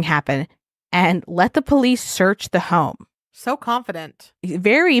anything happened and let the police search the home. So confident.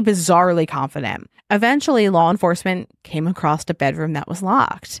 Very bizarrely confident. Eventually, law enforcement came across a bedroom that was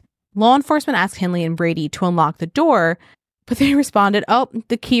locked. Law enforcement asked Hindley and Brady to unlock the door, but they responded, oh,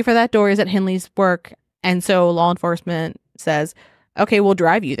 the key for that door is at Hindley's work. And so law enforcement says, okay, we'll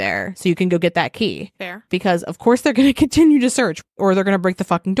drive you there so you can go get that key. Fair. Because, of course, they're going to continue to search or they're going to break the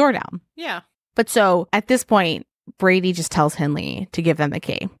fucking door down. Yeah. But so at this point, Brady just tells Hindley to give them the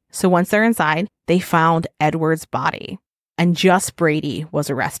key. So once they're inside, they found Edward's body, and just Brady was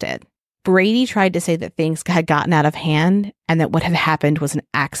arrested. Brady tried to say that things had gotten out of hand and that what had happened was an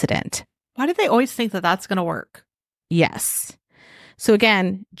accident. Why do they always think that that's going to work? Yes. So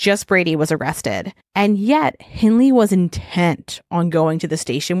again, just Brady was arrested. And yet, Hindley was intent on going to the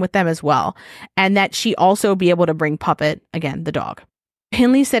station with them as well, and that she also be able to bring Puppet, again, the dog.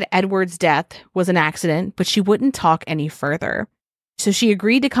 Hindley said Edward's death was an accident, but she wouldn't talk any further. So she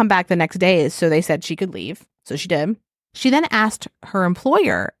agreed to come back the next day, so they said she could leave. So she did. She then asked her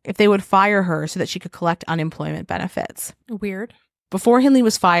employer if they would fire her so that she could collect unemployment benefits. Weird. Before Hindley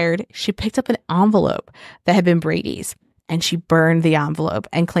was fired, she picked up an envelope that had been Brady's, and she burned the envelope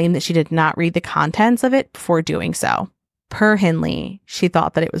and claimed that she did not read the contents of it before doing so. Per Hindley, she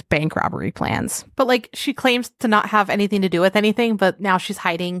thought that it was bank robbery plans. But, like, she claims to not have anything to do with anything, but now she's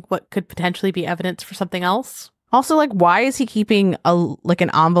hiding what could potentially be evidence for something else. Also, like, why is he keeping an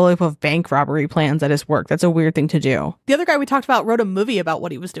envelope of bank robbery plans at his work? That's a weird thing to do. The other guy we talked about wrote a movie about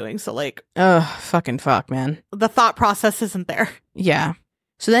what he was doing, so, like... Ugh, fucking fuck, man. The thought process isn't there. Yeah.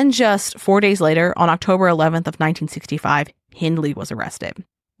 So then just 4 days later, on October 11th of 1965, Hindley was arrested.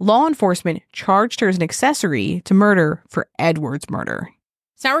 Law enforcement charged her as an accessory to murder for Edward's murder.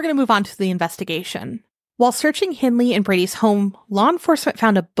 So now we're going to move on to the investigation. While searching Hindley and Brady's home, law enforcement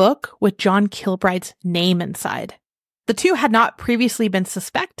found a book with John Kilbride's name inside. The two had not previously been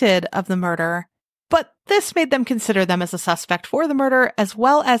suspected of the murder, but this made them consider them as a suspect for the murder as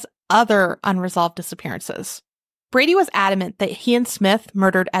well as other unresolved disappearances. Brady was adamant that he and Smith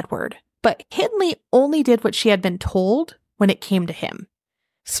murdered Edward, but Hindley only did what she had been told when it came to him.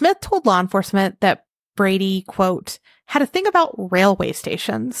 Smith told law enforcement that Brady, quote, had a thing about railway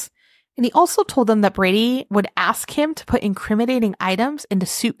stations. And he also told them that Brady would ask him to put incriminating items into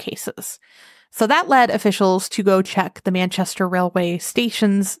suitcases. So that led officials to go check the Manchester Railway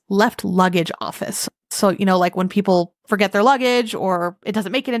Station's left luggage office. So, you know, like when people forget their luggage or it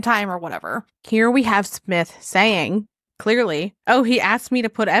doesn't make it in time or whatever. Here we have Smith saying, clearly, oh, he asked me to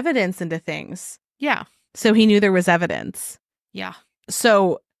put evidence into things. Yeah. So he knew there was evidence. Yeah.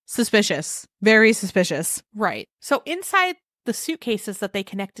 So suspicious. Very suspicious. Right. So inside the suitcases that they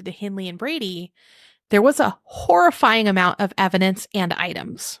connected to Hindley and Brady, there was a horrifying amount of evidence and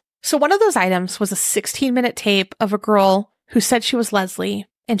items. So one of those items was a 16-minute tape of a girl who said she was Lesley,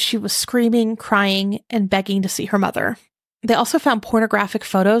 and she was screaming, crying, and begging to see her mother. They also found pornographic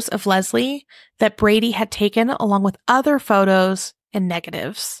photos of Lesley that Brady had taken along with other photos and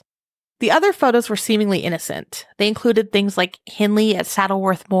negatives. The other photos were seemingly innocent. They included things like Hindley at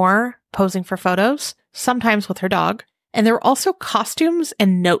Saddleworth Moor posing for photos, sometimes with her dog. And there were also costumes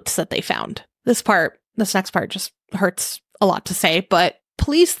and notes that they found. This next part just hurts a lot to say, but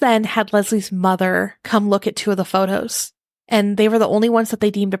police then had Lesley's mother come look at two of the photos, and they were the only ones that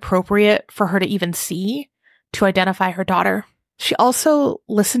they deemed appropriate for her to even see to identify her daughter. She also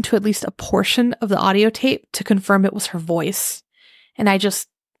listened to at least a portion of the audio tape to confirm it was her voice. And I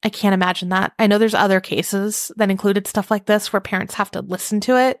can't imagine that. I know there's other cases that included stuff like this where parents have to listen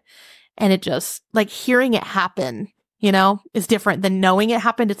to it, and it just, like, hearing it happen, you know, is different than knowing it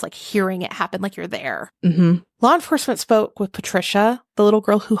happened. It's like hearing it happen, like you're there. Mm-hmm. Law enforcement spoke with Patricia, the little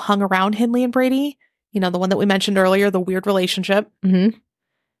girl who hung around Hindley and Brady, the one that we mentioned earlier, the weird relationship. Mm-hmm.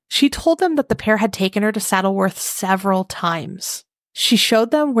 She told them that the pair had taken her to Saddleworth several times. She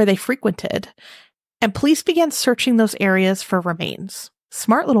showed them where they frequented, and police began searching those areas for remains.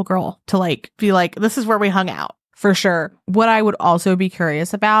 Smart little girl to be like, this is where we hung out. For sure. What I would also be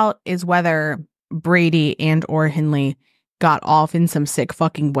curious about is whether Brady and or Hindley got off in some sick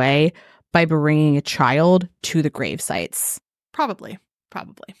fucking way by bringing a child to the grave sites. Probably.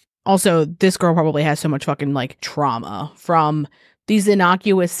 Also, this girl probably has so much fucking trauma from these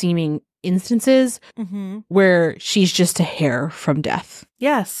innocuous seeming instances where she's just a hair from death.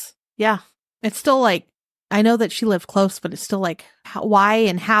 Yes. Yeah. It's still I know that she lived close, but it's still why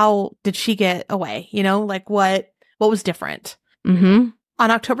and how did she get away? What was different? Mm-hmm.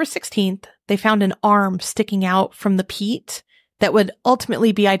 On October 16th, they found an arm sticking out from the peat that would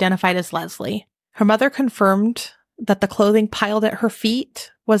ultimately be identified as Lesley. Her mother confirmed that the clothing piled at her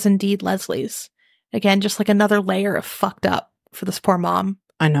feet was indeed Lesley's. Again, just another layer of fucked up for this poor mom.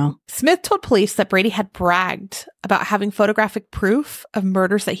 I know. Smith told police that Brady had bragged about having photographic proof of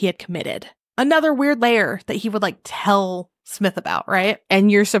murders that he had committed. Another weird layer that he would tell Smith about, right?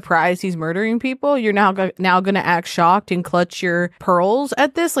 And you're surprised he's murdering people? You're now going to act shocked and clutch your pearls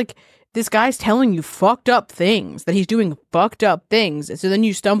at this? This guy's telling you fucked up things, that he's doing fucked up things. So then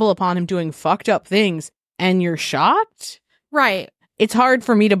you stumble upon him doing fucked up things and you're shocked? Right. It's hard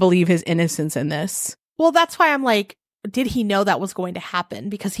for me to believe his innocence in this. Well, that's why I'm did he know that was going to happen?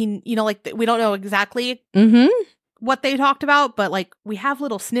 Because he, we don't know exactly what they talked about, but we have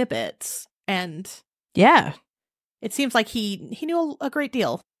little snippets and yeah, it seems like he knew a great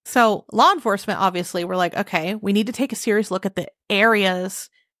deal. So law enforcement obviously were okay, we need to take a serious look at the areas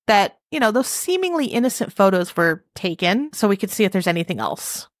that, those seemingly innocent photos were taken so we could see if there's anything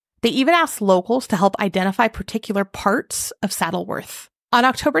else. They even asked locals to help identify particular parts of Saddleworth. On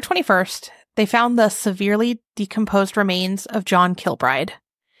October 21st, they found the severely decomposed remains of John Kilbride.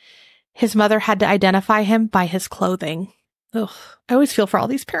 His mother had to identify him by his clothing. Ugh, I always feel for all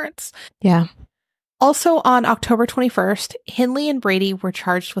these parents. Yeah. Also on October 21st, Hindley and Brady were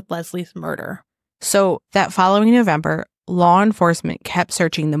charged with Lesley's murder. So that following November, law enforcement kept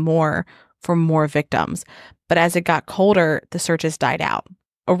searching the Moor for more victims. But as it got colder, the searches died out.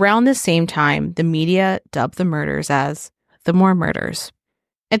 Around the same time, the media dubbed the murders as the Moor murders.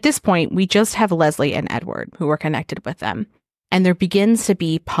 At this point, we just have Lesley and Edward, who were connected with them. And there begins to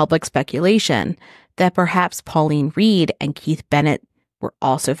be public speculation that perhaps Pauline Reade and Keith Bennett were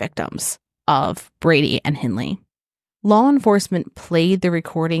also victims of Brady and Hindley. Law enforcement played the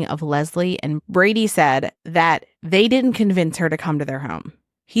recording of Lesley, and Brady said that they didn't convince her to come to their home.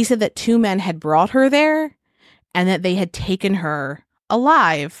 He said that two men had brought her there and that they had taken her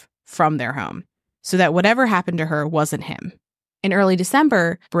alive from their home, so that whatever happened to her wasn't him. In early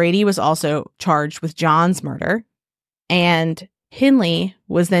December, Brady was also charged with John's murder, and Hindley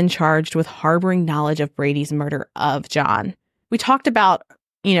was then charged with harboring knowledge of Brady's murder of John. We talked about,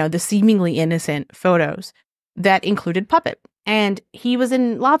 the seemingly innocent photos that included Puppet, and he was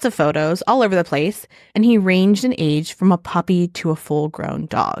in lots of photos all over the place, and he ranged in age from a puppy to a full-grown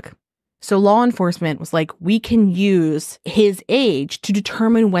dog. So law enforcement was like, we can use his age to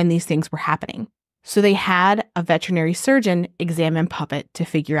determine when these things were happening. So they had a veterinary surgeon examine Puppet to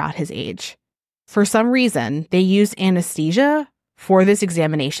figure out his age. For some reason, they used anesthesia for this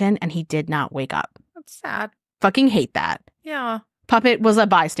examination, and he did not wake up. That's sad. Fucking hate that. Yeah. Puppet was a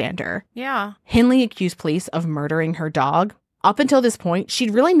bystander. Yeah. Hindley accused police of murdering her dog. Up until this point,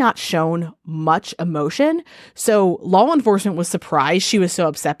 she'd really not shown much emotion, so law enforcement was surprised she was so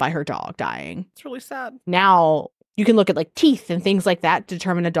upset by her dog dying. It's really sad. Now, you can look at teeth and things like that to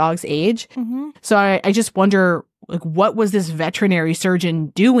determine a dog's age. Mm-hmm. So I just wonder, what was this veterinary surgeon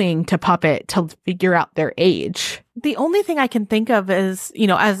doing to Puppet to figure out their age? The only thing I can think of is,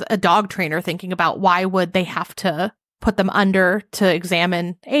 as a dog trainer thinking about why would they have to put them under to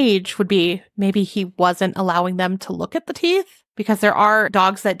examine age would be maybe he wasn't allowing them to look at the teeth, because there are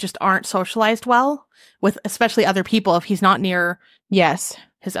dogs that just aren't socialized well with especially other people if he's not near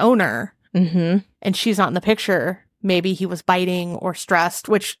his owner and she's not in the picture. Maybe he was biting or stressed,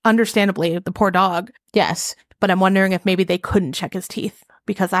 which understandably, the poor dog. Yes. But I'm wondering if maybe they couldn't check his teeth,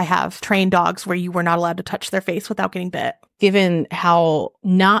 because I have trained dogs where you were not allowed to touch their face without getting bit. Given how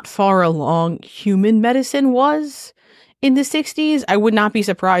not far along human medicine was in the 60s, I would not be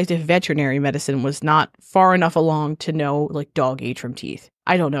surprised if veterinary medicine was not far enough along to know dog age from teeth.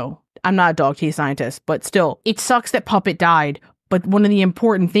 I don't know. I'm not a dog teeth scientist, but still, it sucks that Puppet died But one of the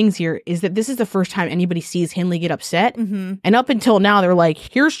important things here is that this is the first time anybody sees Hindley get upset. Mm-hmm. And up until now, they're like,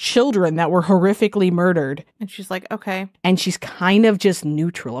 here's children that were horrifically murdered. And she's like, okay. And she's kind of just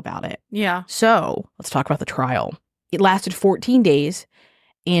neutral about it. Yeah. So let's talk about the trial. It lasted 14 days.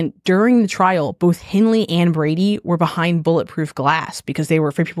 And during the trial, both Hindley and Brady were behind bulletproof glass because they were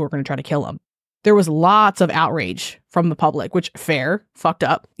afraid people were going to try to kill them. There was lots of outrage from the public, which fair, fucked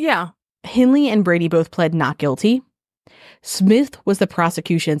up. Yeah. Hindley and Brady both pled not guilty. Smith was the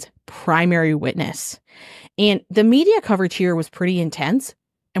prosecution's primary witness. And the media coverage here was pretty intense.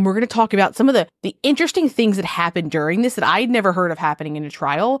 And we're going to talk about some of the interesting things that happened during this that I'd never heard of happening in a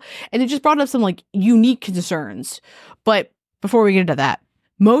trial. And it just brought up some like unique concerns. But before we get into that,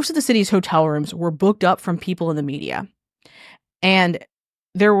 most of the city's hotel rooms were booked up from people in the media. And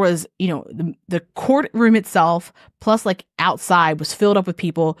there was, the courtroom itself, plus like outside, was filled up with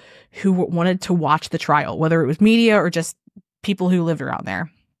people who wanted to watch the trial, whether it was media or just people who lived around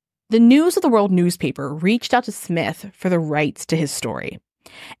there. The News of the World newspaper reached out to Smith for the rights to his story,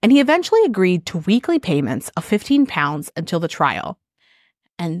 and he eventually agreed to weekly payments of £15 until the trial.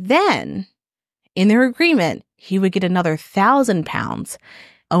 And then, in their agreement, he would get another £1,000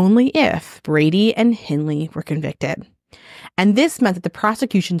 only if Brady and Hindley were convicted. And this meant that the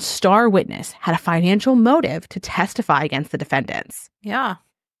prosecution's star witness had a financial motive to testify against the defendants. Yeah.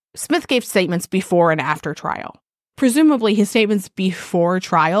 Smith gave statements before and after trial. Presumably, his statements before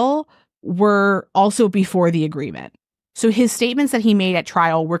trial were also before the agreement. So his statements that he made at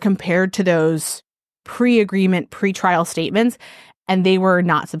trial were compared to those pre-agreement, pre-trial statements, and they were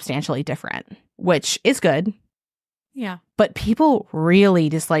not substantially different, which is good. Yeah. But people really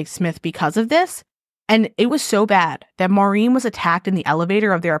disliked Smith because of this. And it was so bad that Maureen was attacked in the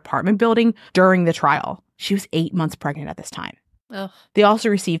elevator of their apartment building during the trial. She was 8 months pregnant at this time. Ugh. They also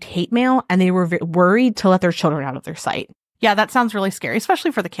received hate mail, and they were worried to let their children out of their sight. Yeah, that sounds really scary,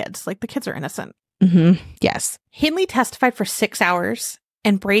 especially for the kids. Like, the kids are innocent. Mm-hmm. Yes. Hindley testified for 6 hours,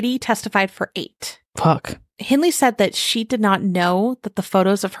 and Brady testified for 8. Fuck. Hindley said that she did not know that the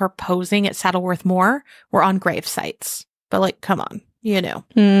photos of her posing at Saddleworth Moor were on grave sites. But, like, come on. You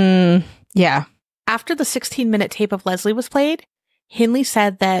know. Yeah. After the 16-minute tape of Lesley was played, Hindley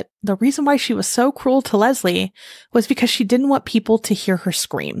said that the reason why she was so cruel to Lesley was because she didn't want people to hear her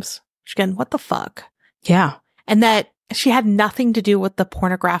screams. Which, again, what the fuck? Yeah. And that she had nothing to do with the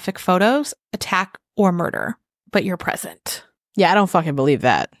pornographic photos, attack, or murder. But you're present. Yeah, I don't fucking believe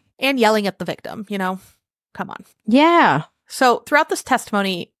that. And yelling at the victim, Come on. Yeah. So throughout this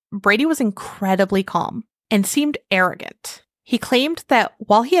testimony, Brady was incredibly calm and seemed arrogant. He claimed that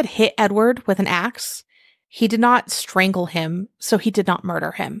while he had hit Edward with an axe, he did not strangle him, so he did not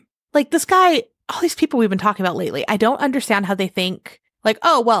murder him. Like, this guy, all these people we've been talking about lately, I don't understand how they think, like,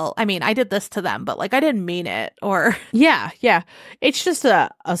 oh, well, I mean, I did this to them, but, like, I didn't mean it, or... Yeah. It's just a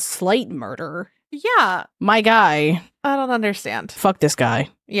slight murder. Yeah. My guy. I don't understand. Fuck this guy.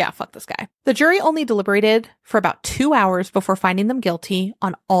 Yeah, fuck this guy. The jury only deliberated for about 2 hours before finding them guilty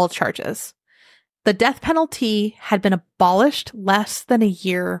on all charges. The death penalty had been abolished less than a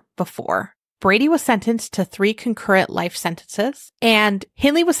year before. Brady was sentenced to 3 concurrent life sentences, and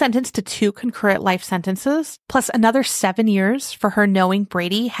Hindley was sentenced to 2 concurrent life sentences, plus another 7 years for her knowing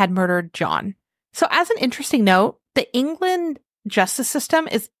Brady had murdered John. So as an interesting note, the England justice system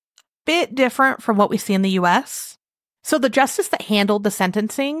is a bit different from what we see in the US. So the justice that handled the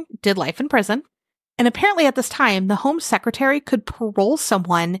sentencing did life in prison. And apparently at this time, the Home Secretary could parole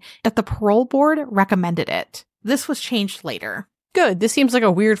someone if the parole board recommended it. This was changed later. Good. This seems like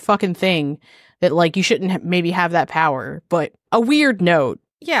a weird fucking thing that, like, you shouldn't maybe have that power, but a weird note.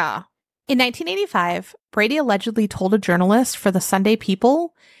 Yeah. In 1985, Brady allegedly told a journalist for the Sunday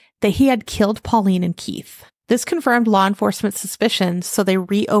People that he had killed Pauline and Keith. This confirmed law enforcement's suspicions, so they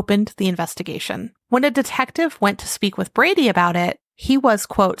reopened the investigation. When a detective went to speak with Brady about it, he was,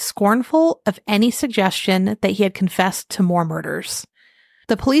 quote, scornful of any suggestion that he had confessed to more murders.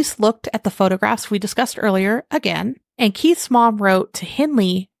 The police looked at the photographs we discussed earlier again, and Keith's mom wrote to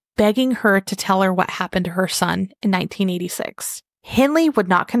Hindley begging her to tell her what happened to her son in 1986. Hindley would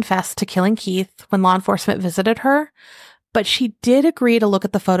not confess to killing Keith when law enforcement visited her, but she did agree to look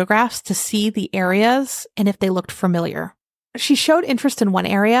at the photographs to see the areas and if they looked familiar. She showed interest in one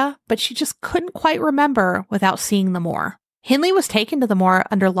area, but she just couldn't quite remember without seeing them more. Hindley was taken to the Moor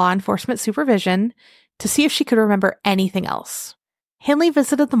under law enforcement supervision to see if she could remember anything else. Hindley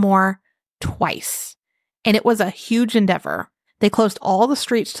visited the Moor twice, and it was a huge endeavor. They closed all the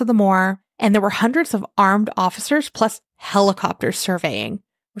streets to the Moor, and there were hundreds of armed officers plus helicopters surveying,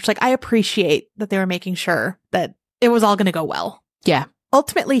 which, like, I appreciate that they were making sure that it was all going to go well. Yeah.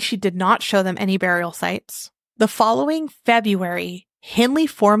 Ultimately, she did not show them any burial sites. The following February, Hindley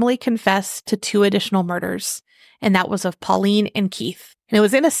formally confessed to 2 additional murders, and that was of Pauline and Keith. And it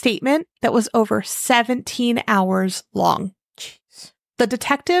was in a statement that was over 17 hours long. Jeez. The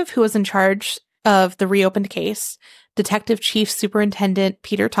detective who was in charge of the reopened case, Detective Chief Superintendent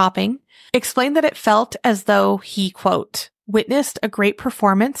Peter Topping, explained that it felt as though he, quote, witnessed a great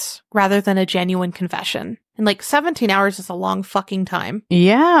performance rather than a genuine confession. And 17 hours is a long fucking time.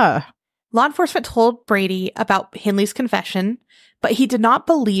 Yeah. Law enforcement told Brady about Hindley's confession, but he did not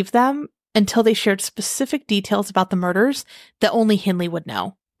believe them until they shared specific details about the murders that only Hindley would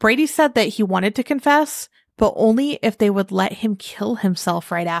know. Brady said that he wanted to confess, but only if they would let him kill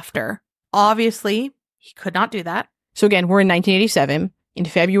himself right after. Obviously, he could not do that. So again, we're in 1987. In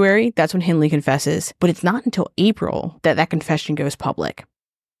February, that's when Hindley confesses, but it's not until April that confession goes public.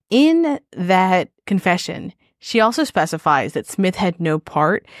 In that confession, she also specifies that Smith had no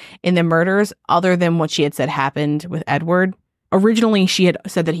part in the murders other than what she had said happened with Edward. Originally, she had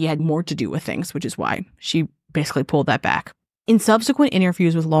said that he had more to do with things, which is why she basically pulled that back. In subsequent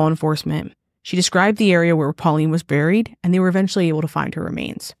interviews with law enforcement, she described the area where Pauline was buried, and they were eventually able to find her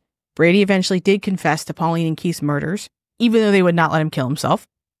remains. Brady eventually did confess to Pauline and Keith's murders, even though they would not let him kill himself.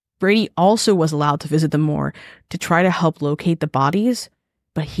 Brady also was allowed to visit the Moor to try to help locate the bodies,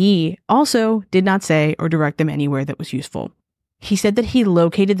 but he also did not say or direct them anywhere that was useful. He said that he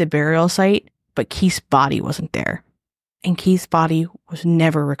located the burial site, but Keith's body wasn't there. And Keith's body was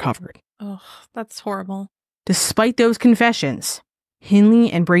never recovered. Oh, that's horrible. Despite those confessions, Hindley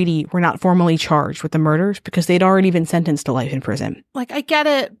and Brady were not formally charged with the murders because they'd already been sentenced to life in prison. I get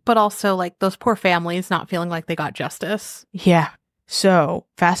it, but also, those poor families not feeling like they got justice. Yeah. So,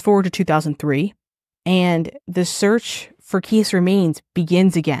 fast forward to 2003, and the search for Keith's remains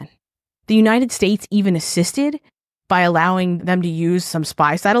begins again. The United States even assisted by allowing them to use some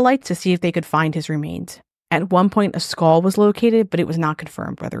spy satellites to see if they could find his remains. At one point, a skull was located, but it was not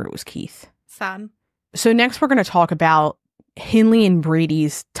confirmed whether it was Keith. Sad. So next, we're going to talk about Hindley and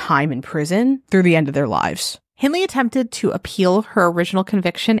Brady's time in prison through the end of their lives. Hindley attempted to appeal her original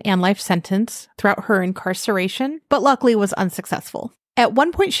conviction and life sentence throughout her incarceration, but luckily was unsuccessful. At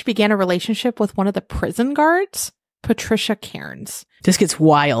one point, she began a relationship with one of the prison guards, Patricia Cairns. This gets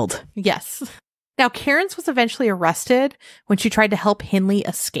wild. Yes. Now, Cairns was eventually arrested when she tried to help Hindley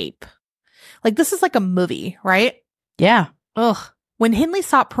escape. This is like a movie, right? Yeah. Ugh. When Hindley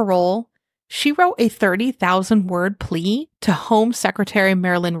sought parole, she wrote a 30,000-word plea to Home Secretary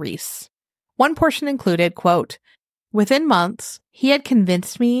Marilyn Reese. One portion included, quote, within months, he had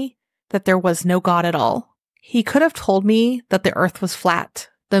convinced me that there was no God at all. He could have told me that the earth was flat,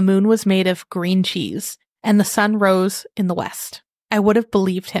 the moon was made of green cheese, and the sun rose in the west. I would have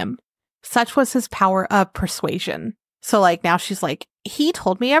believed him. Such was his power of persuasion. So now she's he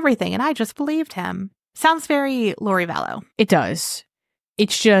told me everything and I just believed him. Sounds very Lori Vallow. It does.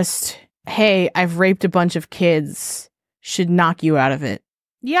 It's just, hey, I've raped a bunch of kids, should knock you out of it.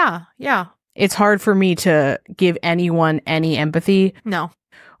 Yeah. It's hard for me to give anyone any empathy. No.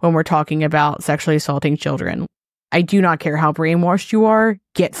 When we're talking about sexually assaulting children. I do not care how brainwashed you are,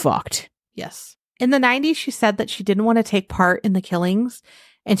 get fucked. Yes. In the 90s, she said that she didn't want to take part in the killings,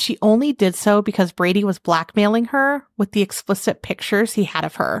 and she only did so because Brady was blackmailing her with the explicit pictures he had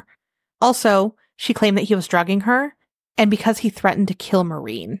of her. Also, she claimed that he was drugging her, and because he threatened to kill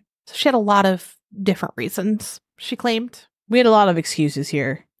Maureen. So she had a lot of different reasons, she claimed. We had a lot of excuses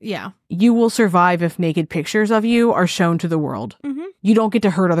here. Yeah. You will survive if naked pictures of you are shown to the world. Mm-hmm. You don't get to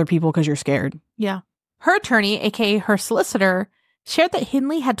hurt other people because you're scared. Yeah. Her attorney, aka her solicitor, shared that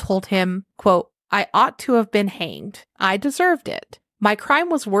Hindley had told him, quote, I ought to have been hanged. I deserved it. My crime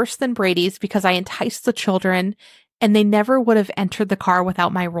was worse than Brady's because I enticed the children and they never would have entered the car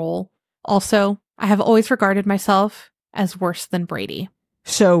without my role. Also, I have always regarded myself as worse than Brady.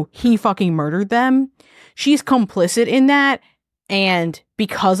 So he fucking murdered them. She's complicit in that. And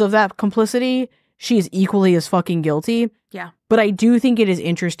because of that complicity, she is equally as fucking guilty. Yeah. But I do think it is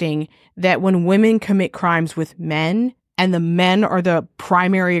interesting that when women commit crimes with men and the men are the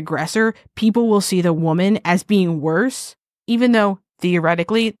primary aggressor, people will see the woman as being worse, even though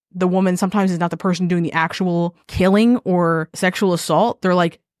theoretically the woman sometimes is not the person doing the actual killing or sexual assault. They're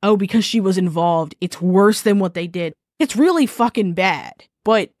like, oh, because she was involved, it's worse than what they did. It's really fucking bad.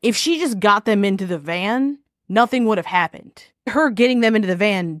 But if she just got them into the van, nothing would have happened. Her getting them into the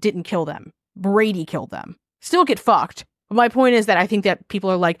van didn't kill them. Brady killed them. Still get fucked. My point is that I think that people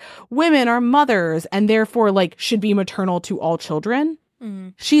are like, women are mothers and therefore should be maternal to all children.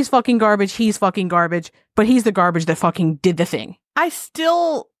 Mm. She's fucking garbage. He's fucking garbage. But he's the garbage that fucking did the thing. I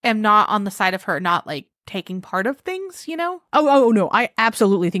still am not on the side of her not taking part of things, you know? Oh, no. I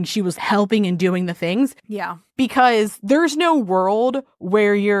absolutely think she was helping and doing the things. Yeah. Because there's no world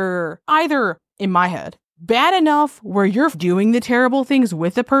where you're either, in my head, bad enough where you're doing the terrible things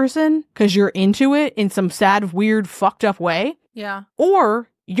with the person because you're into it in some sad, weird, fucked up way. Yeah. Or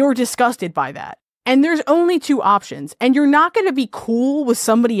you're disgusted by that. And there's only two options. And you're not going to be cool with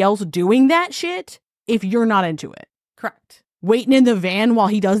somebody else doing that shit if you're not into it. Correct. Waiting in the van while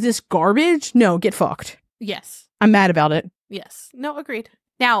he does this garbage? No, get fucked. Yes. I'm mad about it. Yes. No, agreed.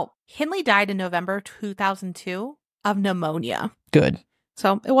 Now, Hindley died in November 2002 of pneumonia. Good.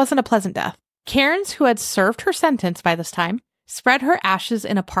 So it wasn't a pleasant death. Cairns, who had served her sentence by this time, spread her ashes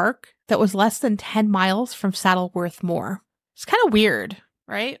in a park that was less than 10 miles from Saddleworth Moor. It's kind of weird,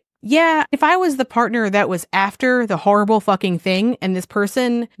 right? Yeah, if I was the partner that was after the horrible fucking thing and this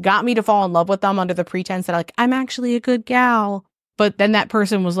person got me to fall in love with them under the pretense that like, I'm actually a good gal. But then that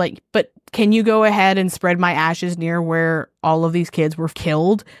person was like, but can you go ahead and spread my ashes near where all of these kids were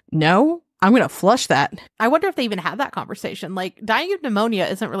killed? No, I'm going to flush that. I wonder if they even had that conversation. Like, dying of pneumonia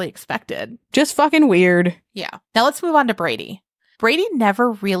isn't really expected. Just fucking weird. Yeah. Now let's move on to Brady. Brady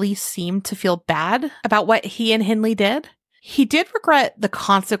never really seemed to feel bad about what he and Hindley did. He did regret the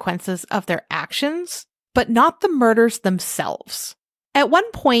consequences of their actions, but not the murders themselves. At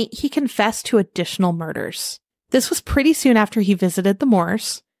one point, he confessed to additional murders. This was pretty soon after he visited the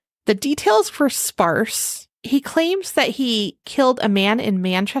Moors. The details were sparse. He claims that he killed a man in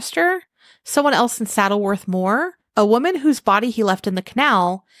Manchester, someone else in Saddleworth Moor, a woman whose body he left in the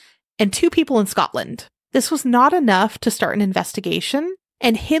canal, and 2 people in Scotland. This was not enough to start an investigation,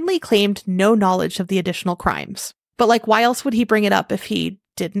 and Hindley claimed no knowledge of the additional crimes. But like, why else would he bring it up if he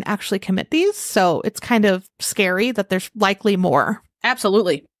didn't actually commit these? So it's kind of scary that there's likely more.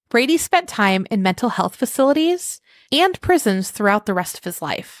 Absolutely. Brady spent time in mental health facilities and prisons throughout the rest of his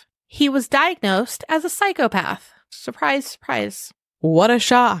life. He was diagnosed as a psychopath. Surprise, surprise. What a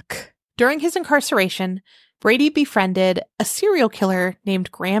shock. During his incarceration, Brady befriended a serial killer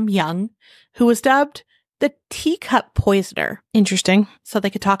named Graham Young, who was dubbed the Teacup Poisoner. Interesting. So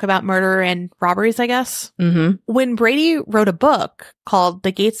they could talk about murder and robberies, I guess. Mm-hmm. When Brady wrote a book called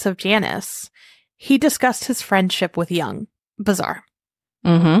The Gates of Janus, he discussed his friendship with Young. Bizarre.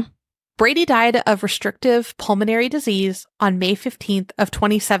 Mm-hmm. Brady died of restrictive pulmonary disease on May 15th of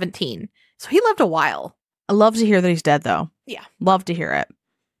 2017. So he lived a while. I love to hear that he's dead, though. Yeah. Love to hear it.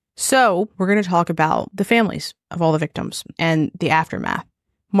 So we're going to talk about the families of all the victims and the aftermath.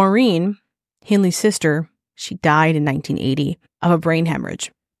 Maureen, Hindley's sister, she died in 1980 of a brain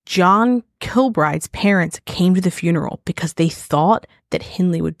hemorrhage. John Kilbride's parents came to the funeral because they thought that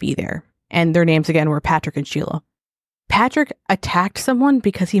Hindley would be there. And their names again were Patrick and Sheila. Patrick attacked someone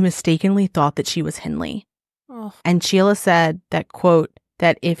because he mistakenly thought that she was Hindley. Oh. And Sheila said that, quote,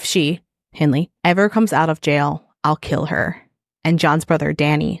 that if she, Hindley, ever comes out of jail, I'll kill her. And John's brother,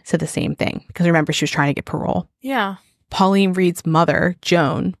 Downey, said the same thing. Because remember, she was trying to get parole. Yeah. Pauline Reade's mother,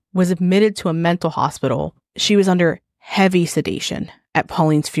 Joan, was admitted to a mental hospital. She was under heavy sedation at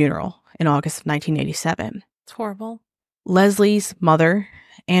Pauline's funeral in August of 1987. It's horrible. Lesley's mother,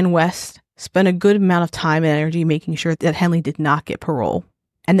 Ann West, spent a good amount of time and energy making sure that Hindley did not get parole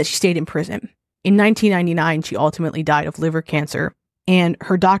and that she stayed in prison. In 1999, she ultimately died of liver cancer, and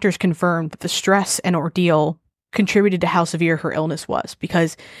her doctors confirmed that the stress and ordeal contributed to how severe her illness was,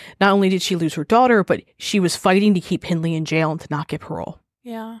 because not only did she lose her daughter, but she was fighting to keep Hindley in jail and to not get parole.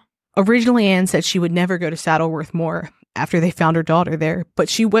 Yeah. Originally, Anne said she would never go to Saddleworth Moor after they found her daughter there, but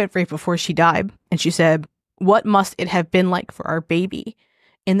she went right before she died, and she said, "What must it have been like for our baby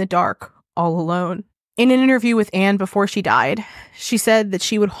in the dark, all alone?" In an interview with Anne before she died, she said that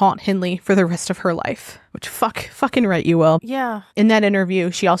she would haunt Hindley for the rest of her life, which fucking right you will. Yeah. In that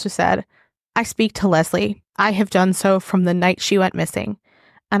interview, she also said, "I speak to Lesley. I have done so from the night she went missing,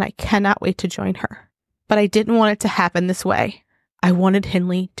 and I cannot wait to join her. But I didn't want it to happen this way. I wanted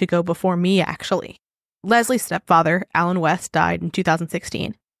Hindley to go before me, actually." Lesley's stepfather, Alan West, died in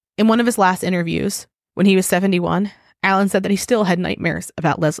 2016. In one of his last interviews, when he was 71, Alan said that he still had nightmares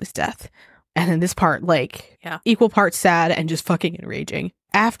about Lesley's death. And in this part, equal parts sad and just fucking enraging.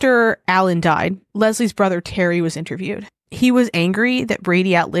 After Alan died, Lesley's brother Terry was interviewed. He was angry that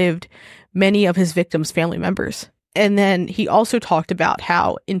Brady outlived many of his victims' family members. And then he also talked about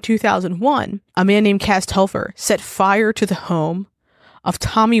how in 2001, a man named Cass Telfer set fire to the home of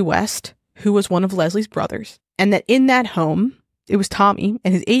Tommy West, who was one of Lesley's brothers. And that in that home, it was Tommy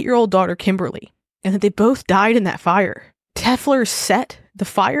and his 8-year-old daughter, Kimberly. And that they both died in that fire. Telfer set the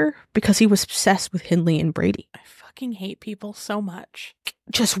fire because he was obsessed with Hindley and Brady. I fucking hate people so much.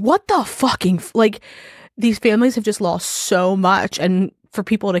 Just what the fucking... these families have just lost so much. And for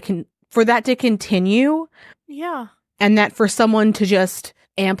people to for that to continue. Yeah. And that for someone to just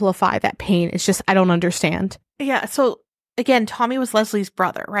amplify that pain, it's just, I don't understand. Yeah. So again, Tommy was Lesley's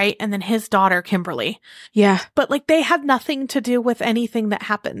brother, right? And then his daughter, Kimberly. Yeah. But like they had nothing to do with anything that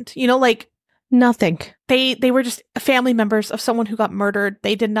happened. You know, like nothing. They were just family members of someone who got murdered.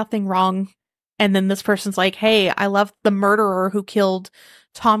 They did nothing wrong. And then this person's like, hey, I love the murderer who killed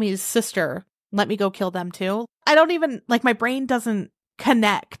Tommy's sister. Let me go kill them too. I don't even, like, my brain doesn't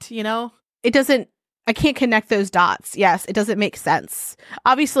connect, you know? It doesn't, I can't connect those dots. Yes, it doesn't make sense.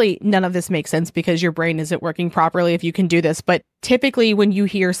 Obviously, none of this makes sense because your brain isn't working properly if you can do this. But typically when you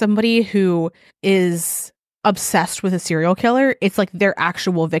hear somebody who is obsessed with a serial killer, it's like their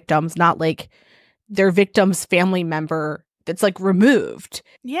actual victims, not like their victim's family member that's like removed.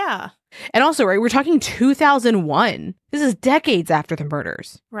 Yeah. And also, right, we're talking 2001. This is decades after the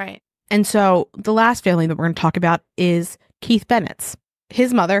murders. Right. And so the last family that we're going to talk about is Keith Bennett's.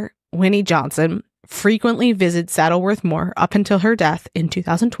 His mother, Winnie Johnson, frequently visited Saddleworth Moor up until her death in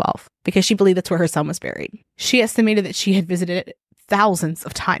 2012 because she believed that's where her son was buried. She estimated that she had visited it thousands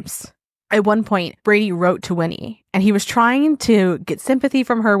of times. At one point, Brady wrote to Winnie, and he was trying to get sympathy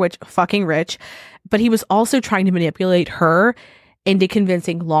from her, which fucking rich, but he was also trying to manipulate her into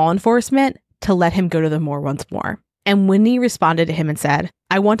convincing law enforcement to let him go to the moor once more. And Winnie responded to him and said,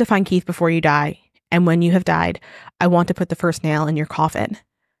 I want to find Keith before you die. And when you have died, I want to put the first nail in your coffin.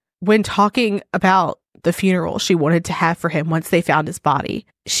 When talking about the funeral she wanted to have for him once they found his body,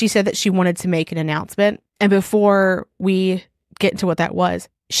 she said that she wanted to make an announcement. And before we get into what that was,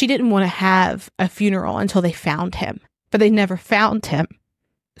 she didn't want to have a funeral until they found him. But they never found him.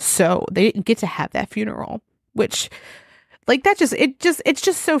 So they didn't get to have that funeral, which, like, it's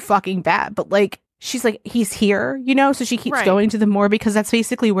just so fucking bad. But like, she's like, he's here, you know? So she keeps going to the moor because that's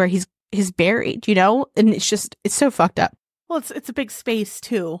basically where he's buried, you know? And it's so fucked up. Well, it's a big space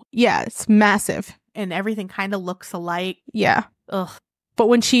too. Yeah, it's massive. And everything kind of looks alike. Yeah. Ugh. But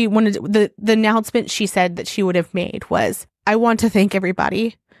when she wanted, the announcement she said that she would have made was, I want to thank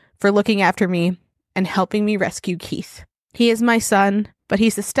everybody for looking after me and helping me rescue Keith. He is my son, but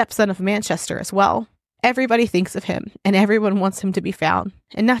he's the stepson of Manchester as well. Everybody thinks of him, and everyone wants him to be found,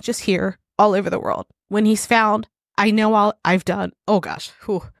 and not just here, all over the world. When he's found, I know I've done, oh gosh,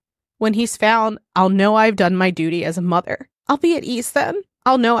 whew. When he's found, I'll know I've done my duty as a mother. I'll be at ease then.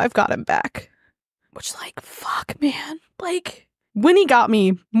 I'll know I've got him back. Which, like, fuck, man. Like, Winnie got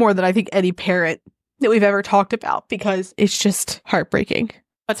me more than I think any parent that we've ever talked about, because it's just heartbreaking.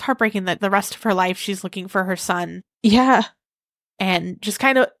 It's heartbreaking that the rest of her life she's looking for her son. Yeah. And just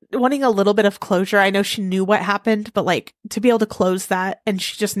kind of wanting a little bit of closure. I know she knew what happened, but like to be able to close that, and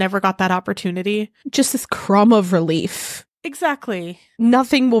she just never got that opportunity. Just this crumb of relief. Exactly.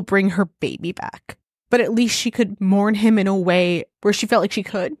 Nothing will bring her baby back, but at least she could mourn him in a way where she felt like she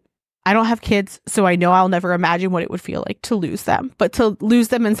could. I don't have kids, so I know I'll never imagine what it would feel like to lose them, but to lose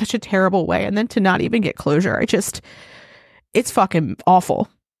them in such a terrible way and then to not even get closure, it's fucking awful.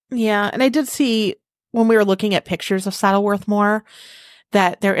 Yeah, and I did see when we were looking at pictures of Saddleworth Moor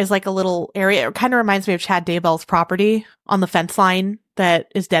that there is like a little area. It kind of reminds me of Chad Daybell's property on the fence line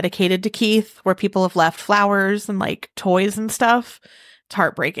that is dedicated to Keith, where people have left flowers and like toys and stuff. It's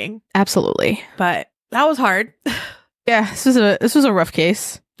heartbreaking. Absolutely. But that was hard. Yeah, this was a rough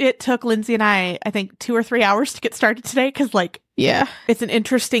case. It took Lindsay and I think 2 or 3 hours to get started today because, like, yeah, it's an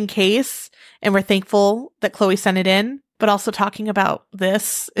interesting case, and we're thankful that Chloe sent it in. But also talking about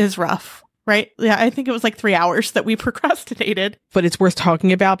this is rough, right? Yeah, I think it was like 3 hours that we procrastinated. But it's worth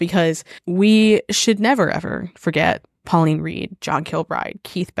talking about because we should never, ever forget Pauline Reade, John Kilbride,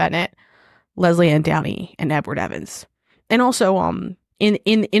 Keith Bennett, Lesley and Downey, and Edward Evans. And also,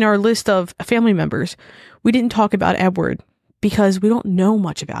 in our list of family members, we didn't talk about Edward because we don't know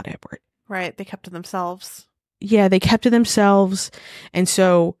much about Edward. Right, they kept to themselves. Yeah, they kept to themselves, and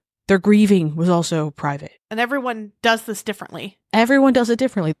so their grieving was also private. And everyone does this differently. Everyone does it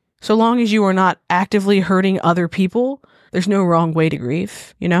differently. So long as you are not actively hurting other people, there's no wrong way to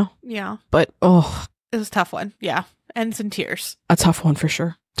grieve, you know? Yeah. But, oh. It was a tough one. Yeah. Ends in tears. A tough one for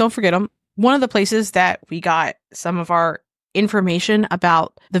sure. Don't forget them. One of the places that we got some of our information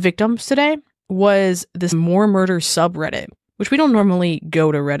about the victims today was this Moor Murder subreddit, which we don't normally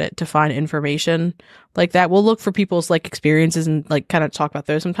go to Reddit to find information like that. We'll look for people's like experiences and like kind of talk about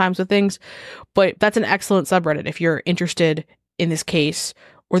those sometimes with things. But that's an excellent subreddit if you're interested in this case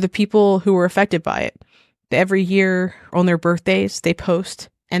or the people who were affected by it. Every year on their birthdays, they post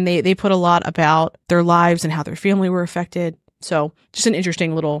and they put a lot about their lives and how their family were affected. So just an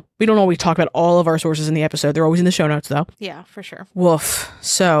interesting little, we don't always talk about all of our sources in the episode. They're always in the show notes though. Yeah, for sure. Woof.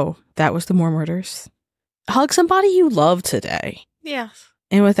 So that was the Moor murders. Hug somebody you love today. Yeah.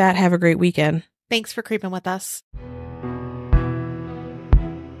 And with that, have a great weekend. Thanks for creeping with us.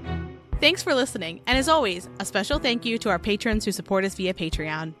 Thanks for listening, and as always, a special thank you to our patrons who support us via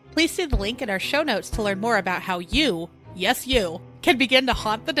Patreon. Please see the link in our show notes to learn more about how you, yes you, can begin to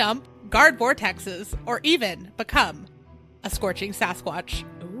haunt the dump, guard vortexes, or even become a scorching Sasquatch.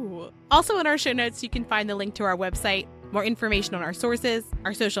 Ooh. Also in our show notes, you can find the link to our website, more information on our sources,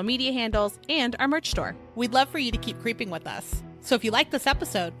 our social media handles, and our merch store. We'd love for you to keep creeping with us. So if you like this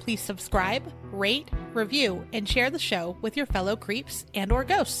episode, please subscribe, rate, review, and share the show with your fellow creeps and or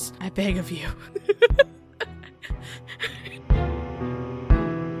ghosts. I beg of you.